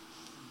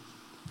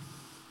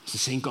 It's the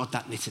same God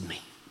that knitted me.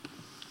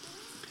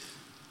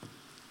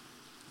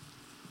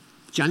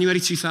 January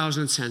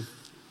 2010,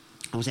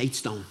 I was 8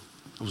 stone.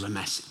 I was a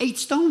mess. 8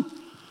 stone.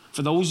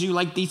 For those who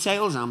like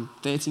details, I'm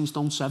 13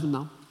 stone 7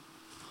 now.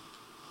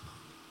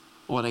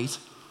 Or 8.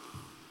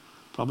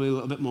 Probably a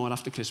little bit more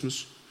after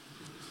Christmas.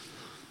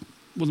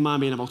 Wouldn't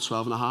mind being about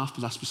 12 and a half,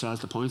 but that's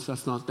besides the point.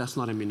 That's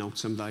not in my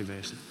notes. I'm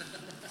diverting.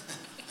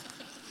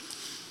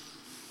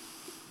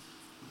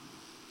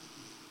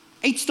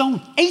 8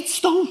 stone. 8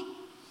 stone.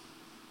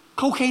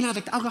 Cocaine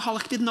addict,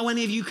 alcoholic. Didn't know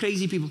any of you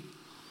crazy people.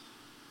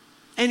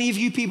 Any of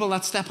you people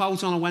that step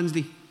out on a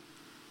Wednesday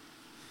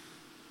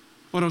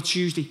or a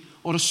Tuesday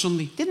or a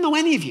Sunday. Didn't know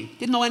any of you.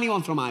 Didn't know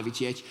anyone from Ivy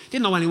Church.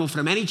 Didn't know anyone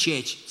from any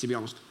church, to be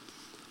honest.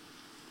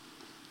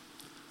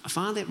 I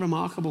found it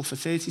remarkable for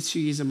 32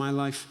 years of my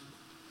life.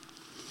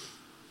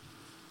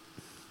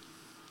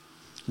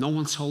 No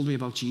one told me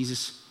about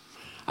Jesus.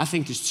 I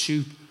think there's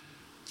 2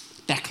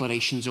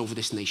 declarations over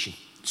this nation,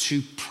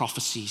 2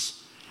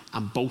 prophecies,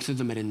 and both of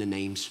them are in the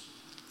names.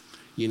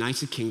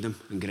 United Kingdom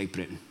and Great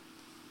Britain.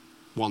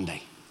 One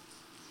day.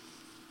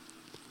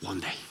 One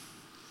day.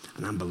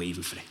 And I'm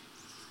believing for it.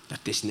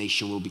 That this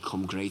nation will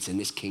become great and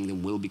this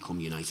kingdom will become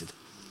united.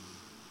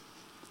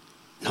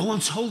 No one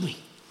told me.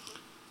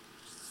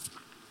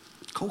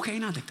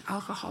 Cocaine addict,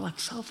 alcoholic,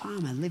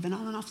 self-harmer, living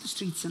on and off the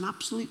streets, an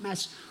absolute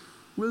mess.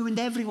 Ruined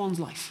everyone's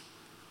life.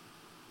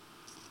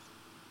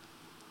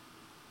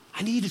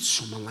 I needed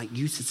someone like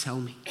you to tell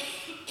me.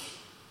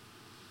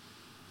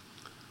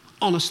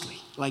 Honestly,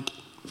 like,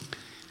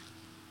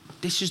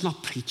 this is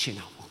not preacher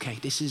now, okay?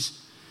 This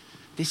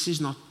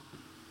is not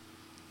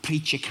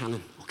preacher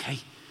canon, okay?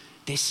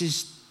 This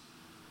is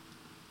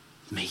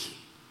me.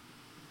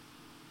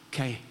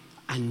 Okay?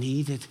 I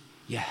needed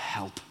your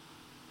help.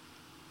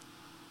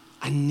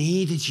 I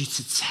needed you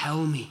to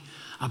tell me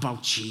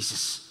about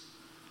Jesus.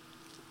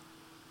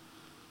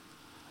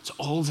 That's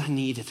all I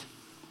needed.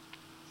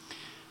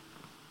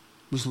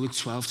 Was Luke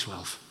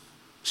 12:12.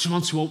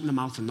 Someone to open their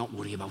mouth and not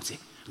worry about it.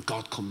 And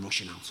God come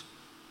rushing out.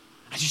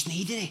 I just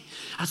needed it.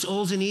 That's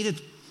all I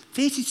needed.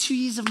 32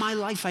 years of my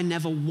life, I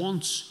never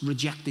once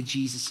rejected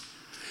Jesus.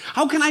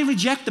 How can I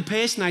reject the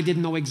person I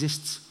didn't know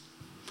exists?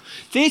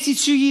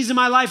 32 years of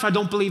my life, I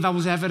don't believe I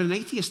was ever an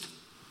atheist.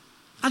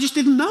 I just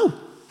didn't know.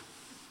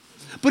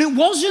 But it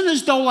wasn't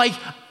as though like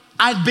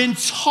I'd been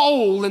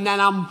told and then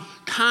I'm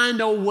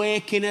kind of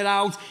working it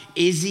out.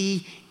 Is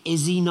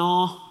he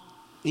not?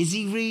 Is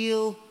he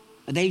real?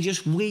 Are they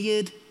just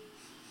weird?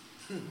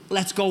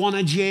 Let's go on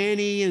a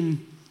journey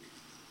and,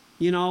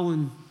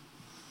 and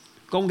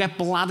go and get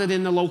bladdered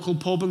in the local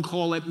pub and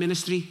call it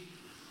ministry.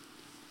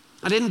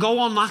 I didn't go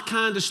on that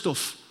kind of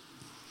stuff.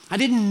 I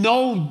didn't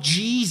know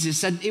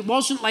Jesus. It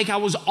wasn't like I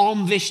was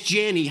on this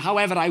journey,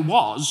 however I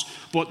was,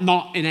 but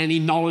not in any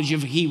knowledge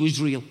of he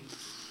was real.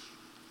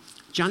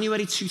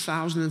 January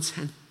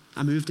 2010,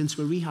 I moved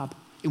into a rehab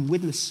in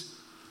Widnes.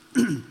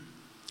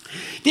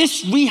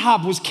 This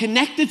rehab was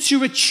connected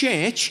to a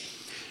church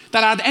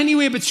that had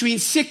anywhere between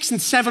 600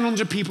 and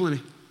 700 people in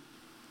it.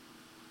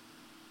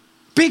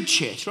 Big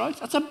church, right?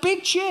 That's a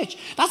big church.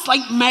 That's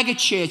like mega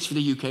church for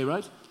the UK,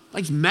 right?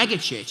 Like mega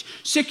church.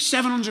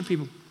 600-700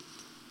 people.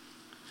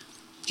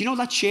 Do you know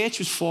that church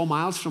was 4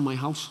 miles from my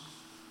house?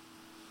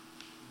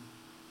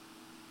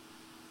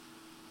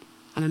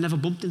 And I never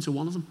bumped into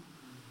one of them.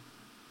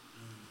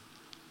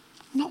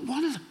 Not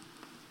one of them.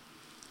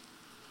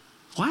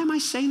 Why am I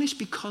saying this?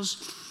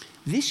 Because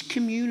this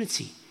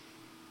community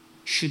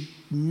should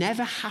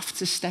never have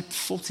to step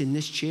foot in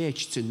this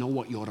church to know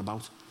what you're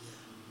about.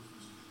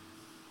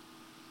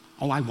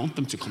 Oh, I want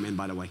them to come in,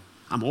 by the way.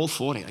 I'm all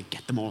for it.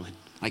 Get them all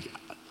in.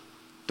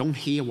 Don't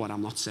hear what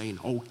I'm not saying.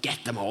 Oh,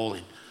 get them all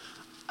in.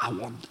 I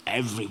want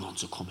everyone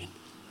to come in.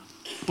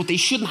 But they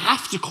shouldn't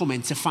have to come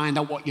in to find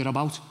out what you're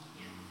about.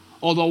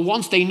 Although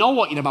once they know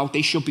what you're about,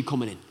 they should be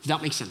coming in. Does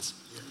that make sense?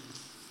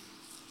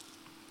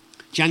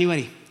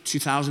 January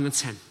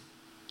 2010.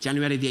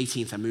 January the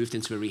 18th, I moved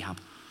into a rehab.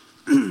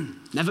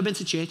 Never been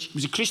to church. It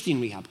was a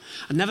Christian rehab.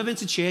 I'd never been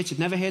to church. I'd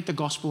never heard the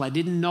gospel. I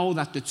didn't know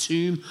that the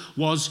tomb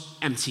was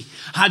empty.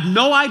 I had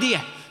no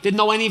idea. Didn't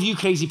know any of you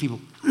crazy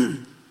people.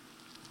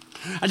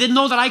 I didn't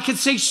know that I could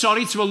say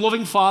sorry to a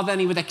loving father and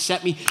he would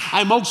accept me.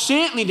 I most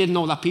certainly didn't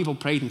know that people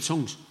prayed in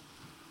tongues.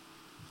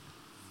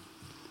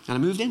 And I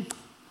moved in.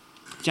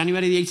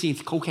 January the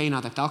 18th, cocaine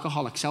addict,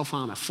 alcoholic,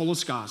 self-harmer, full of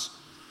scars.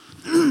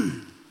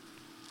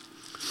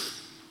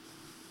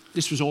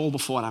 This was all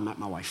before I met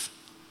my wife.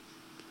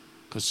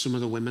 Because some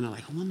of the women are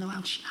like, I wonder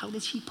how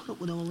did she put up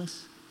with all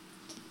this?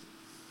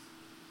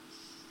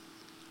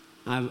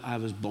 I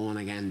was born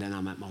again, then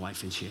I met my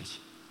wife in church.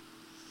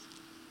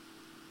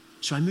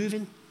 So I move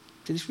in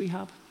to this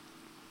rehab.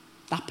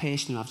 That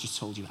person who I've just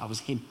told you, I was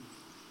him.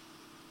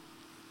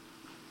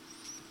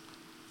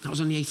 That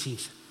was on the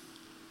 18th.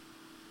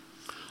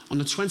 On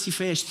the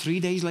 21st, 3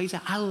 days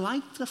later, I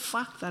liked the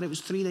fact that it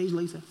was 3 days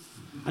later.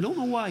 I don't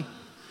know why.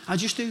 I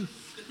just do.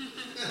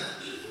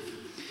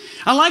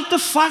 I like the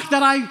fact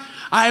that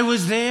I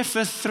was there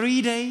for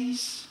 3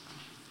 days.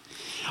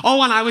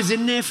 Oh, and I was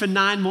in there for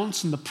 9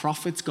 months, and the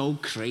prophets go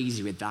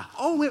crazy with that.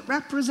 Oh, it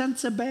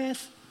represents a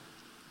birth.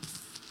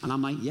 And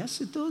I'm like,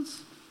 yes, it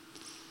does.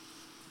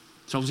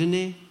 So I was in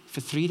there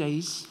for 3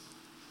 days,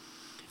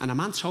 and a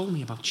man told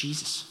me about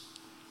Jesus.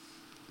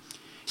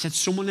 He said,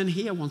 someone in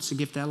here wants to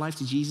give their life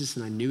to Jesus,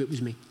 and I knew it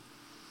was me.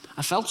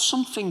 I felt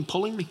something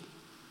pulling me.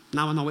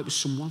 Now I know it was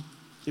someone.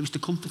 It was the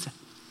Comforter.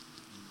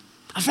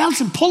 I felt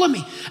him pulling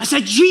me. I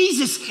said,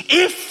 Jesus,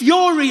 if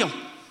you're real,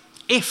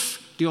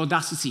 if the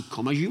audacity,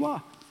 come as you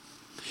are,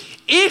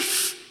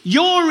 if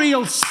you're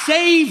real,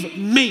 save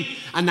me.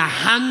 And the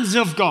hands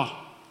of God,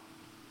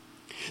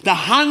 the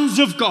hands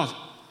of God,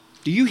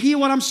 do you hear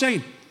what I'm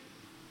saying?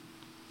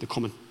 They're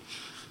coming.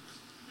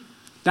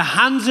 The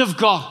hands of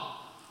God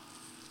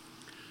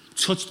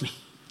touched me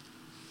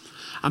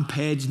and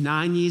purged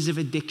 9 years of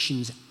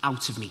addictions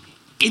out of me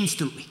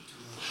instantly.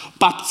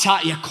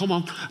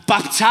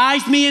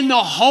 Baptized me in the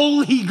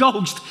Holy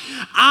Ghost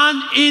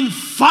and in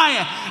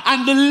fire,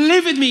 and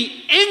delivered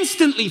me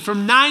instantly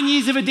from 9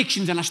 years of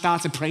addictions. And I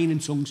started praying in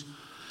tongues.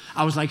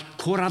 I was like,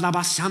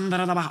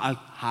 I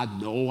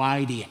had no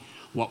idea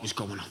what was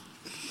going on.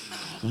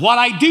 What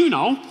I do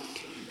know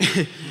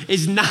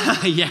is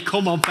yeah,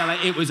 come on, fella,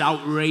 it was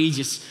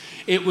outrageous.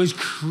 It was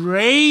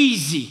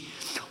crazy.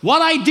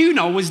 What I do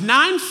know was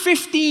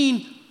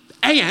 9:15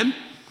 a.m.,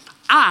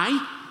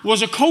 I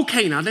was a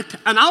cocaine addict,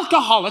 an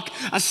alcoholic,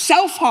 a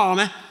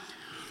self-harmer,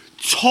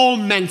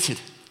 tormented.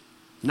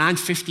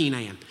 9:15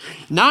 a.m.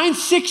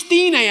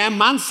 9:16 a.m.,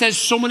 man says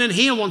someone in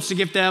here wants to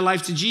give their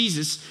life to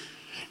Jesus.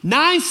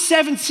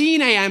 9:17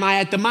 a.m., I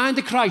had the mind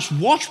of Christ,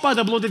 washed by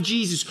the blood of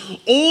Jesus.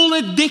 All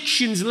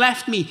addictions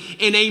left me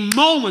in a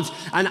moment,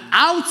 and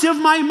out of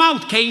my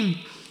mouth came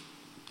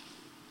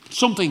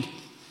something,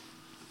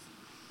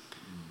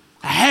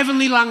 a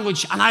heavenly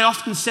language. And I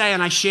often say,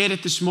 and I shared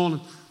it this morning,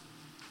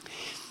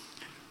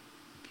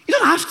 you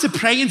don't have to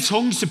pray in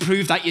tongues to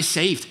prove that you're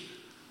saved.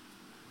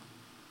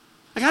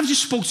 Like, I've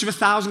just spoke to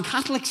 1,000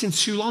 Catholics in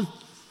Toulon.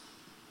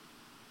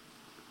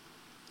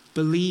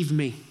 Believe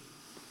me.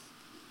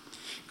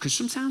 Because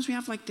sometimes we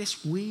have like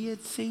this weird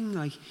thing,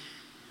 like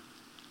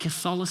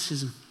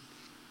Catholicism.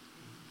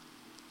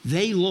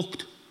 They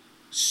looked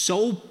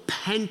so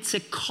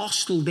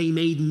Pentecostal, they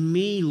made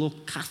me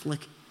look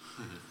Catholic.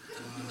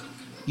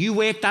 You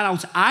work that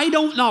out. I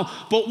don't know.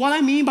 But what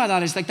I mean by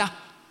that is like that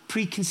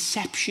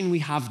preconception we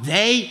have.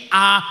 They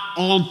are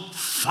on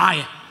fire.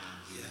 Yeah.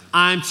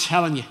 I'm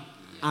telling you.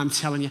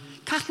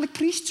 Catholic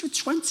priests with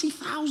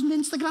 20,000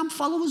 Instagram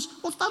followers.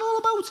 What's that all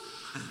about?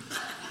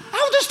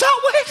 How does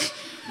that work?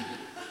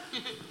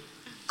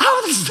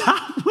 How does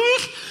that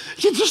work?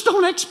 You just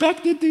don't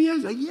expect it, do you?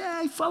 It's like,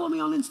 yeah, follow me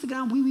on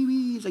Instagram.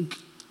 Wee. It's like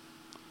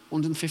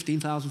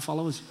 115,000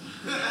 followers.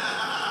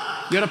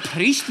 You're a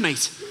priest,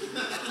 mate.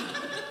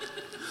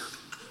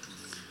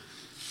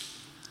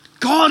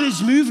 God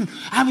is moving.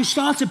 I will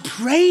start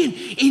praying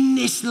in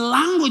this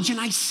language, and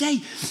I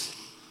say,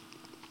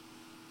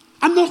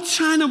 I'm not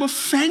trying to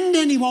offend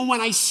anyone when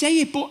I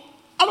say it, but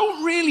I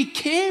don't really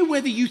care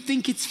whether you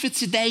think it's for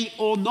today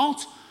or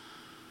not.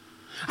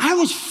 I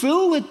was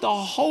filled with the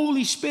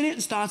Holy Spirit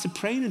and started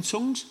praying in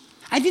tongues.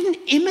 I didn't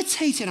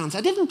imitate it, Ant.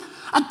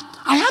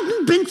 I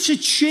hadn't been to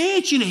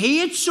church and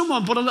heard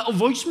someone put a little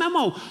voice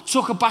memo,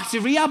 took it back to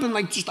rehab, and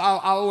like,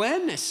 I'll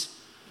learn this.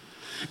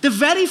 The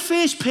very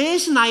first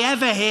person I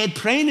ever heard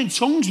praying in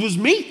tongues was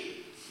me.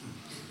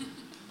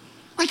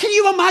 Like, can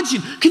you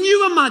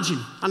imagine?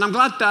 And I'm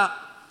glad that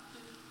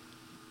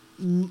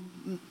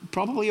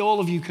probably all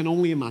of you can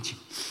only imagine.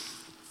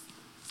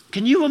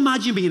 Can you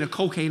imagine being a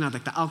cocaine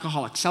addict, an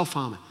alcoholic,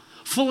 self-harmer,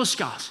 full of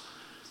scars?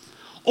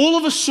 All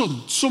of a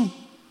sudden, some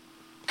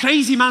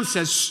crazy man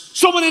says,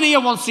 someone in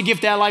here wants to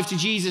give their life to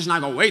Jesus. And I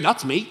go, wait,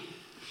 that's me.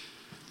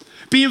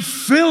 Being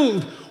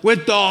filled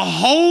with the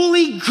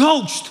Holy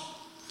Ghost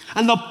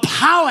and the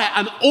power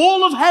and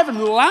all of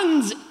heaven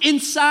lands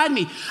inside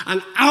me.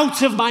 And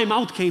out of my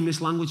mouth came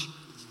this language.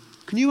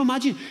 Can you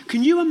imagine?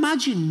 Can you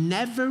imagine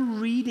never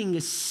reading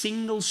a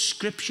single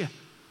scripture,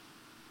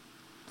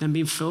 then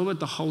being filled with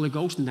the Holy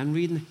Ghost and then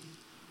reading it?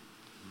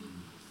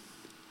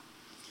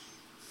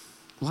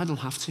 Well, I don't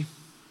have to.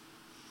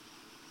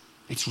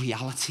 It's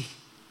reality.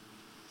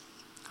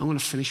 I'm going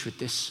to finish with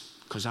this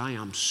because I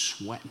am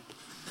sweating.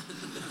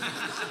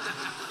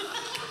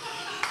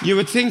 You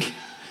would think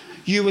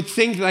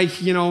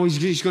like, you know,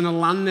 he's going to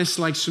land this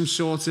like some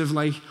sort of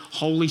like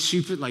holy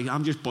super, like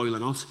I'm just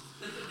boiling hot.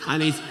 I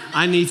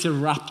need to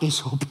wrap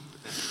this up.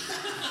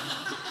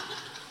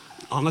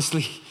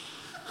 Honestly.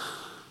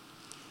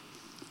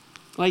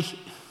 Like,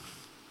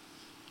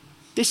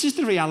 this is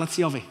the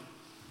reality of it.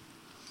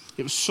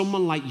 It was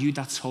someone like you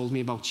that told me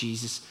about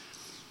Jesus.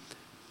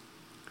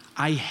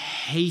 I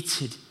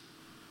hated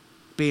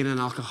being an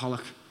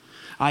alcoholic.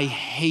 I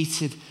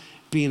hated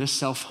being a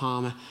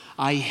self-harmer.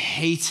 I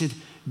hated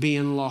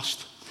being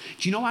lost.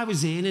 Do you know I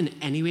was earning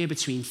anywhere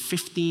between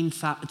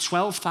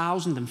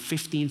 12,000 and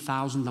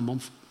 15,000 a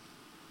month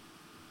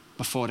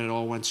before it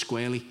all went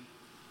squarely?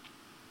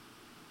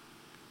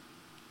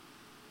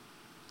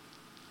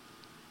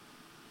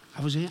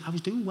 I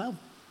was doing well,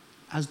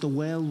 as the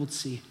world would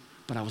see it,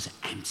 but I was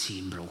empty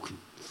and broken.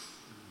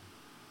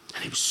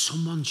 And it was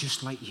someone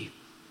just like you.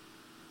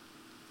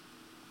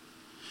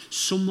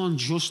 Someone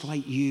just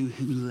like you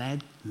who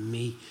led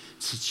me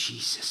to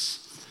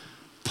Jesus.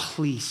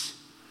 Please,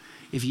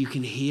 if you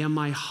can hear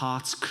my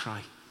heart's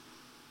cry,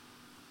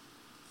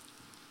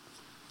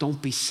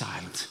 don't be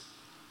silent.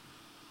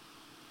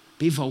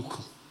 Be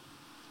vocal.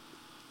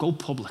 Go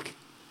public.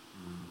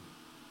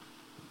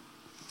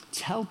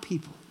 Tell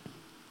people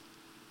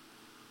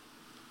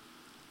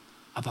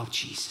about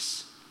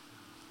Jesus.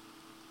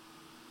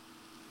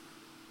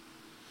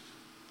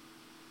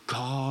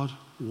 God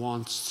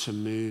wants to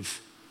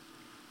move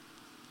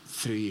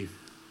through you.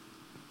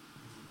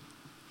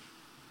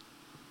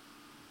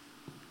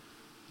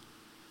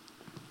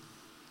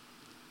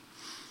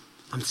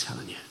 I'm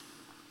telling you.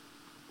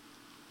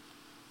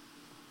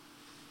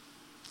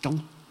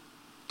 Don't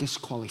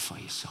disqualify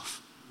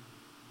yourself.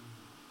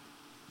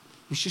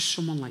 It was just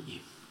someone like you.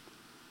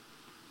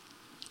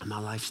 And my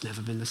life's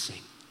never been the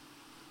same.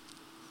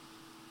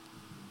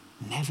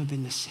 Never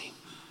been the same.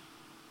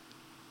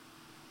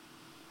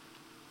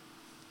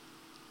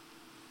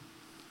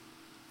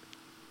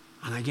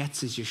 And I get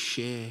to just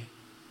share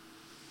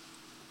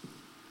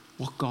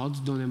what God's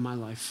done in my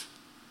life.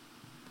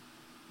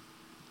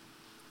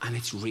 And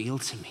it's real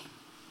to me.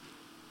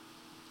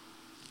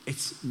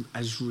 It's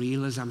as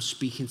real as I'm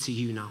speaking to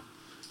you now.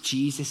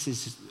 Jesus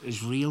is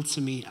as real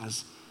to me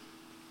as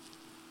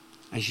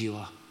you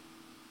are.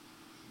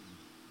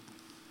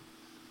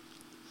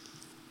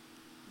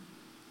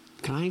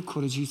 Can I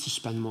encourage you to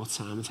spend more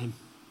time with him?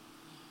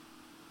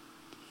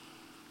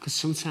 Because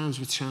sometimes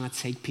we're trying to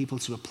take people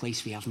to a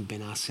place we haven't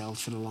been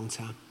ourselves for a long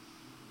time.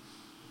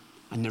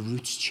 And the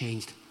route's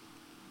changed.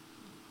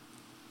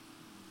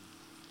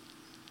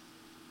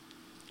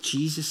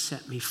 Jesus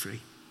set me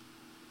free.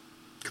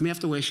 Can we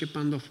have the worship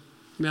band up?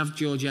 Can we have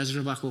George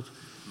Ezra back up?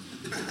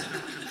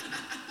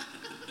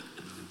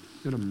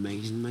 You're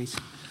amazing, mate.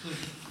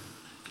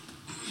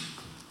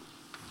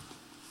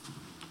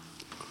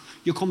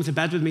 You're coming to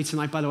bed with me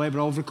tonight, by the way,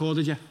 but I've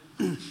recorded you.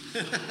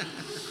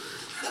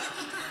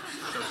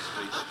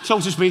 So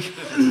to speak.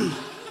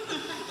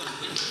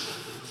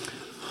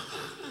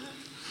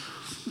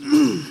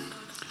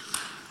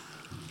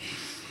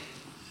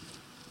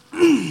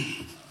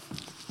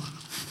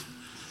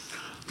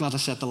 Glad I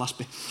said the last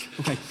bit.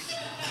 Okay.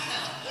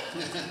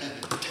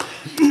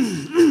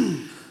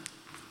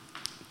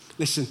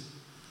 Listen,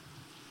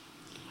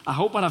 I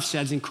hope what I've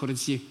said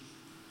encouraged you.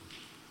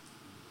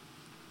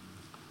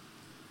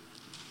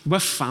 We're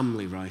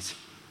family, right?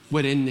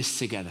 We're in this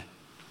together.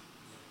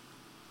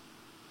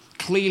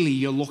 Clearly,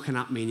 you're looking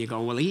at me and you're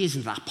going, well, he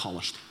isn't that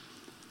polished.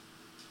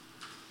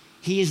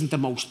 He isn't the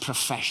most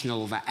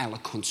professional of the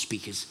eloquent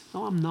speakers.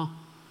 No, I'm not.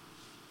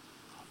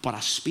 But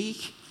I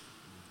speak.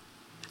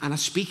 And I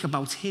speak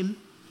about him.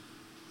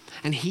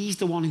 And he's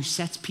the one who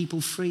sets people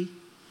free.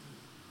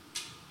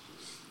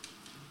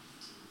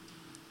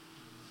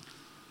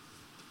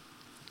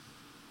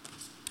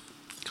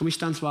 Can we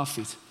stand to our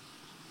feet?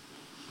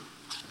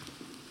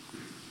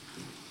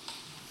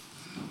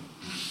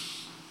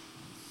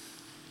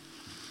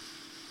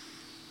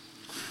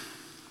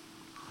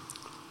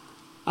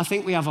 I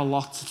think we have a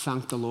lot to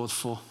thank the Lord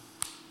for.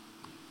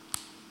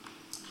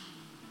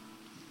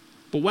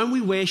 But when we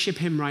worship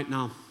him right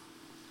now,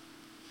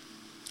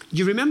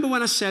 you remember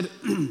when I said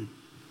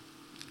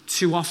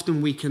too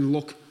often we can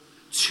look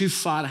too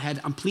far ahead?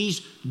 And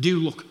please do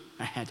look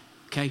ahead,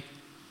 okay?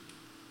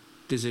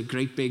 There's a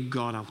great big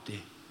God out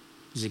there.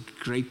 There's a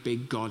great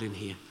big God in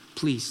here.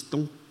 Please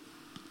don't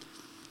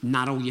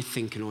narrow your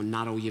thinking or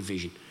narrow your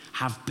vision.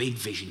 Have big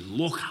vision.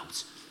 Look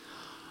out.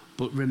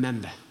 But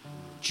remember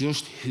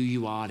just who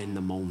you are in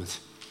the moment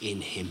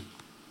in him.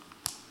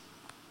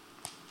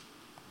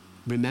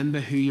 Remember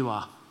who you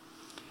are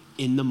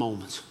in the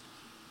moment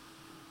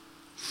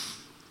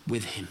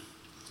with him.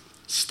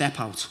 Step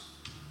out.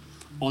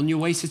 On your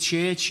way to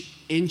church,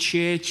 in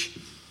church.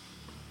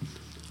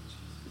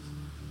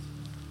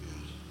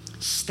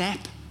 Step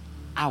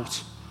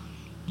out.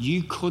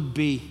 You could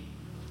be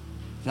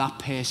that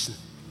person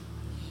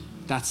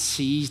that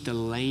sees the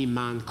lame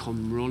man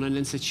come running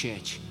into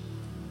church,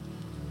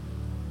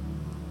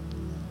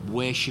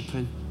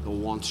 worshipping the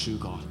one true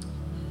God,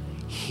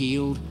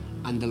 healed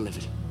and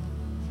delivered,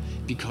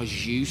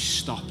 because you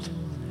stopped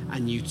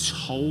and you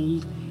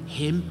told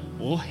him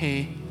or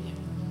her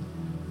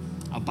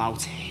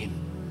about him,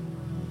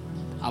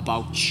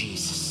 about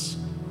Jesus.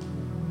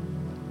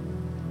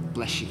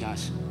 Bless you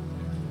guys.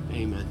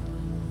 Amen.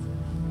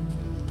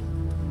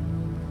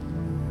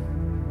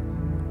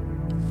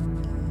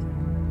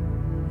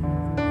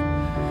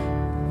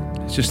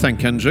 Let's just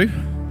thank Andrew.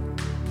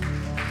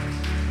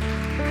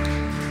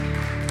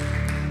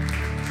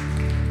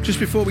 Just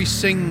before I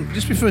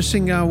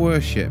sing our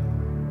worship,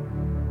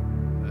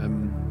 I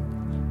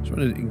just want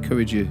to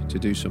encourage you to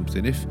do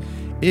something.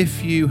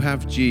 If you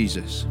have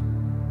Jesus,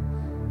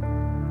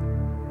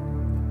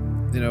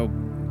 you know,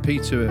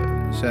 Peter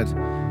said,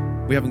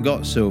 we haven't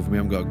got silver, we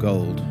haven't got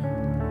gold,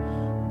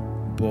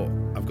 but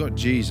I've got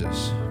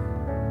Jesus,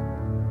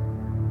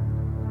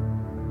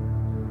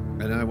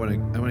 and I want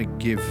to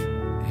give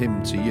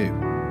him to you.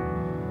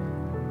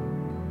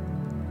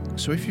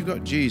 So if you've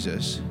got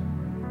Jesus,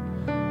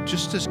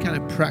 just as kind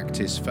of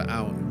practice for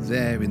out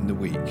there in the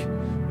week,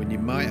 when you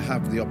might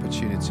have the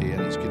opportunity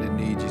and it's going to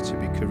need you to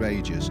be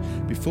courageous,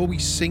 before we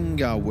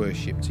sing our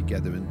worship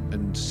together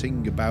and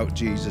sing about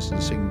Jesus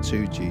and sing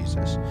to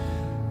Jesus,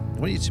 I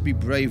want you to be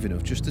brave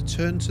enough just to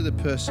turn to the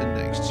person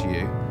next to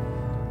you,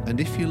 and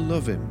if you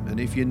love him, and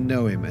if you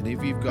know him, and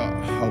if you've got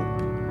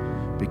hope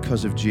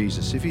because of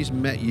Jesus, if he's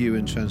met you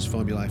and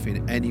transformed your life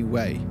in any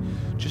way,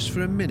 just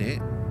for a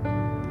minute,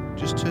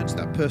 just turn to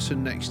that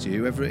person next to you,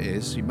 whoever it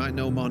is, you might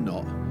know him or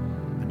not,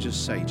 and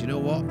just say, do you know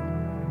what?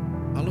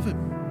 I love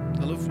him.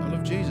 I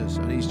love Jesus,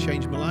 and he's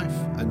changed my life,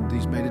 and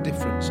he's made a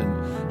difference. And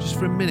just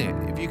for a minute,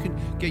 if you can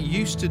get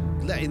used to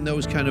letting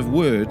those kind of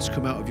words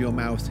come out of your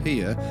mouth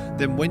here,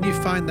 then when you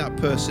find that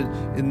person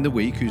in the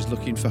week who's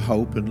looking for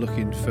hope and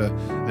looking for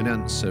an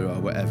answer or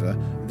whatever,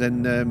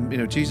 then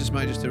Jesus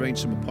might just arrange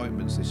some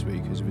appointments this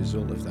week as a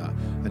result of that.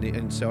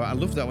 And so I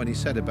love that when he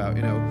said about,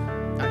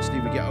 actually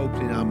we get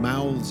opening our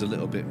mouths a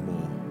little bit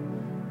more.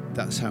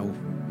 That's how,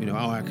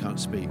 I can't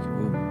speak.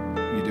 Well,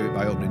 you do it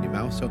by opening your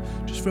mouth. So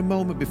just for a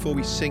moment before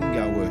we sing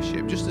our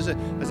worship, just as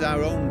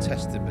our own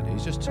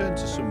testimonies, just turn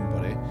to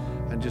somebody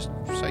and just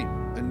say,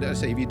 and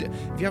say, if you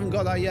haven't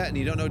got that yet and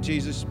you don't know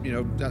Jesus,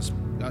 that's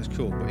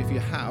cool. But if you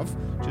have,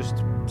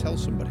 just tell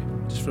somebody,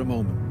 just for a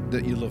moment,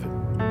 that you love him.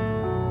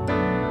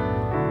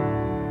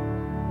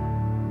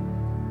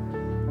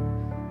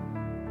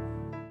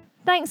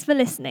 Thanks for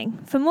listening.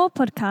 For more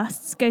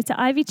podcasts, go to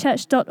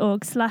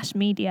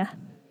ivychurch.org/media.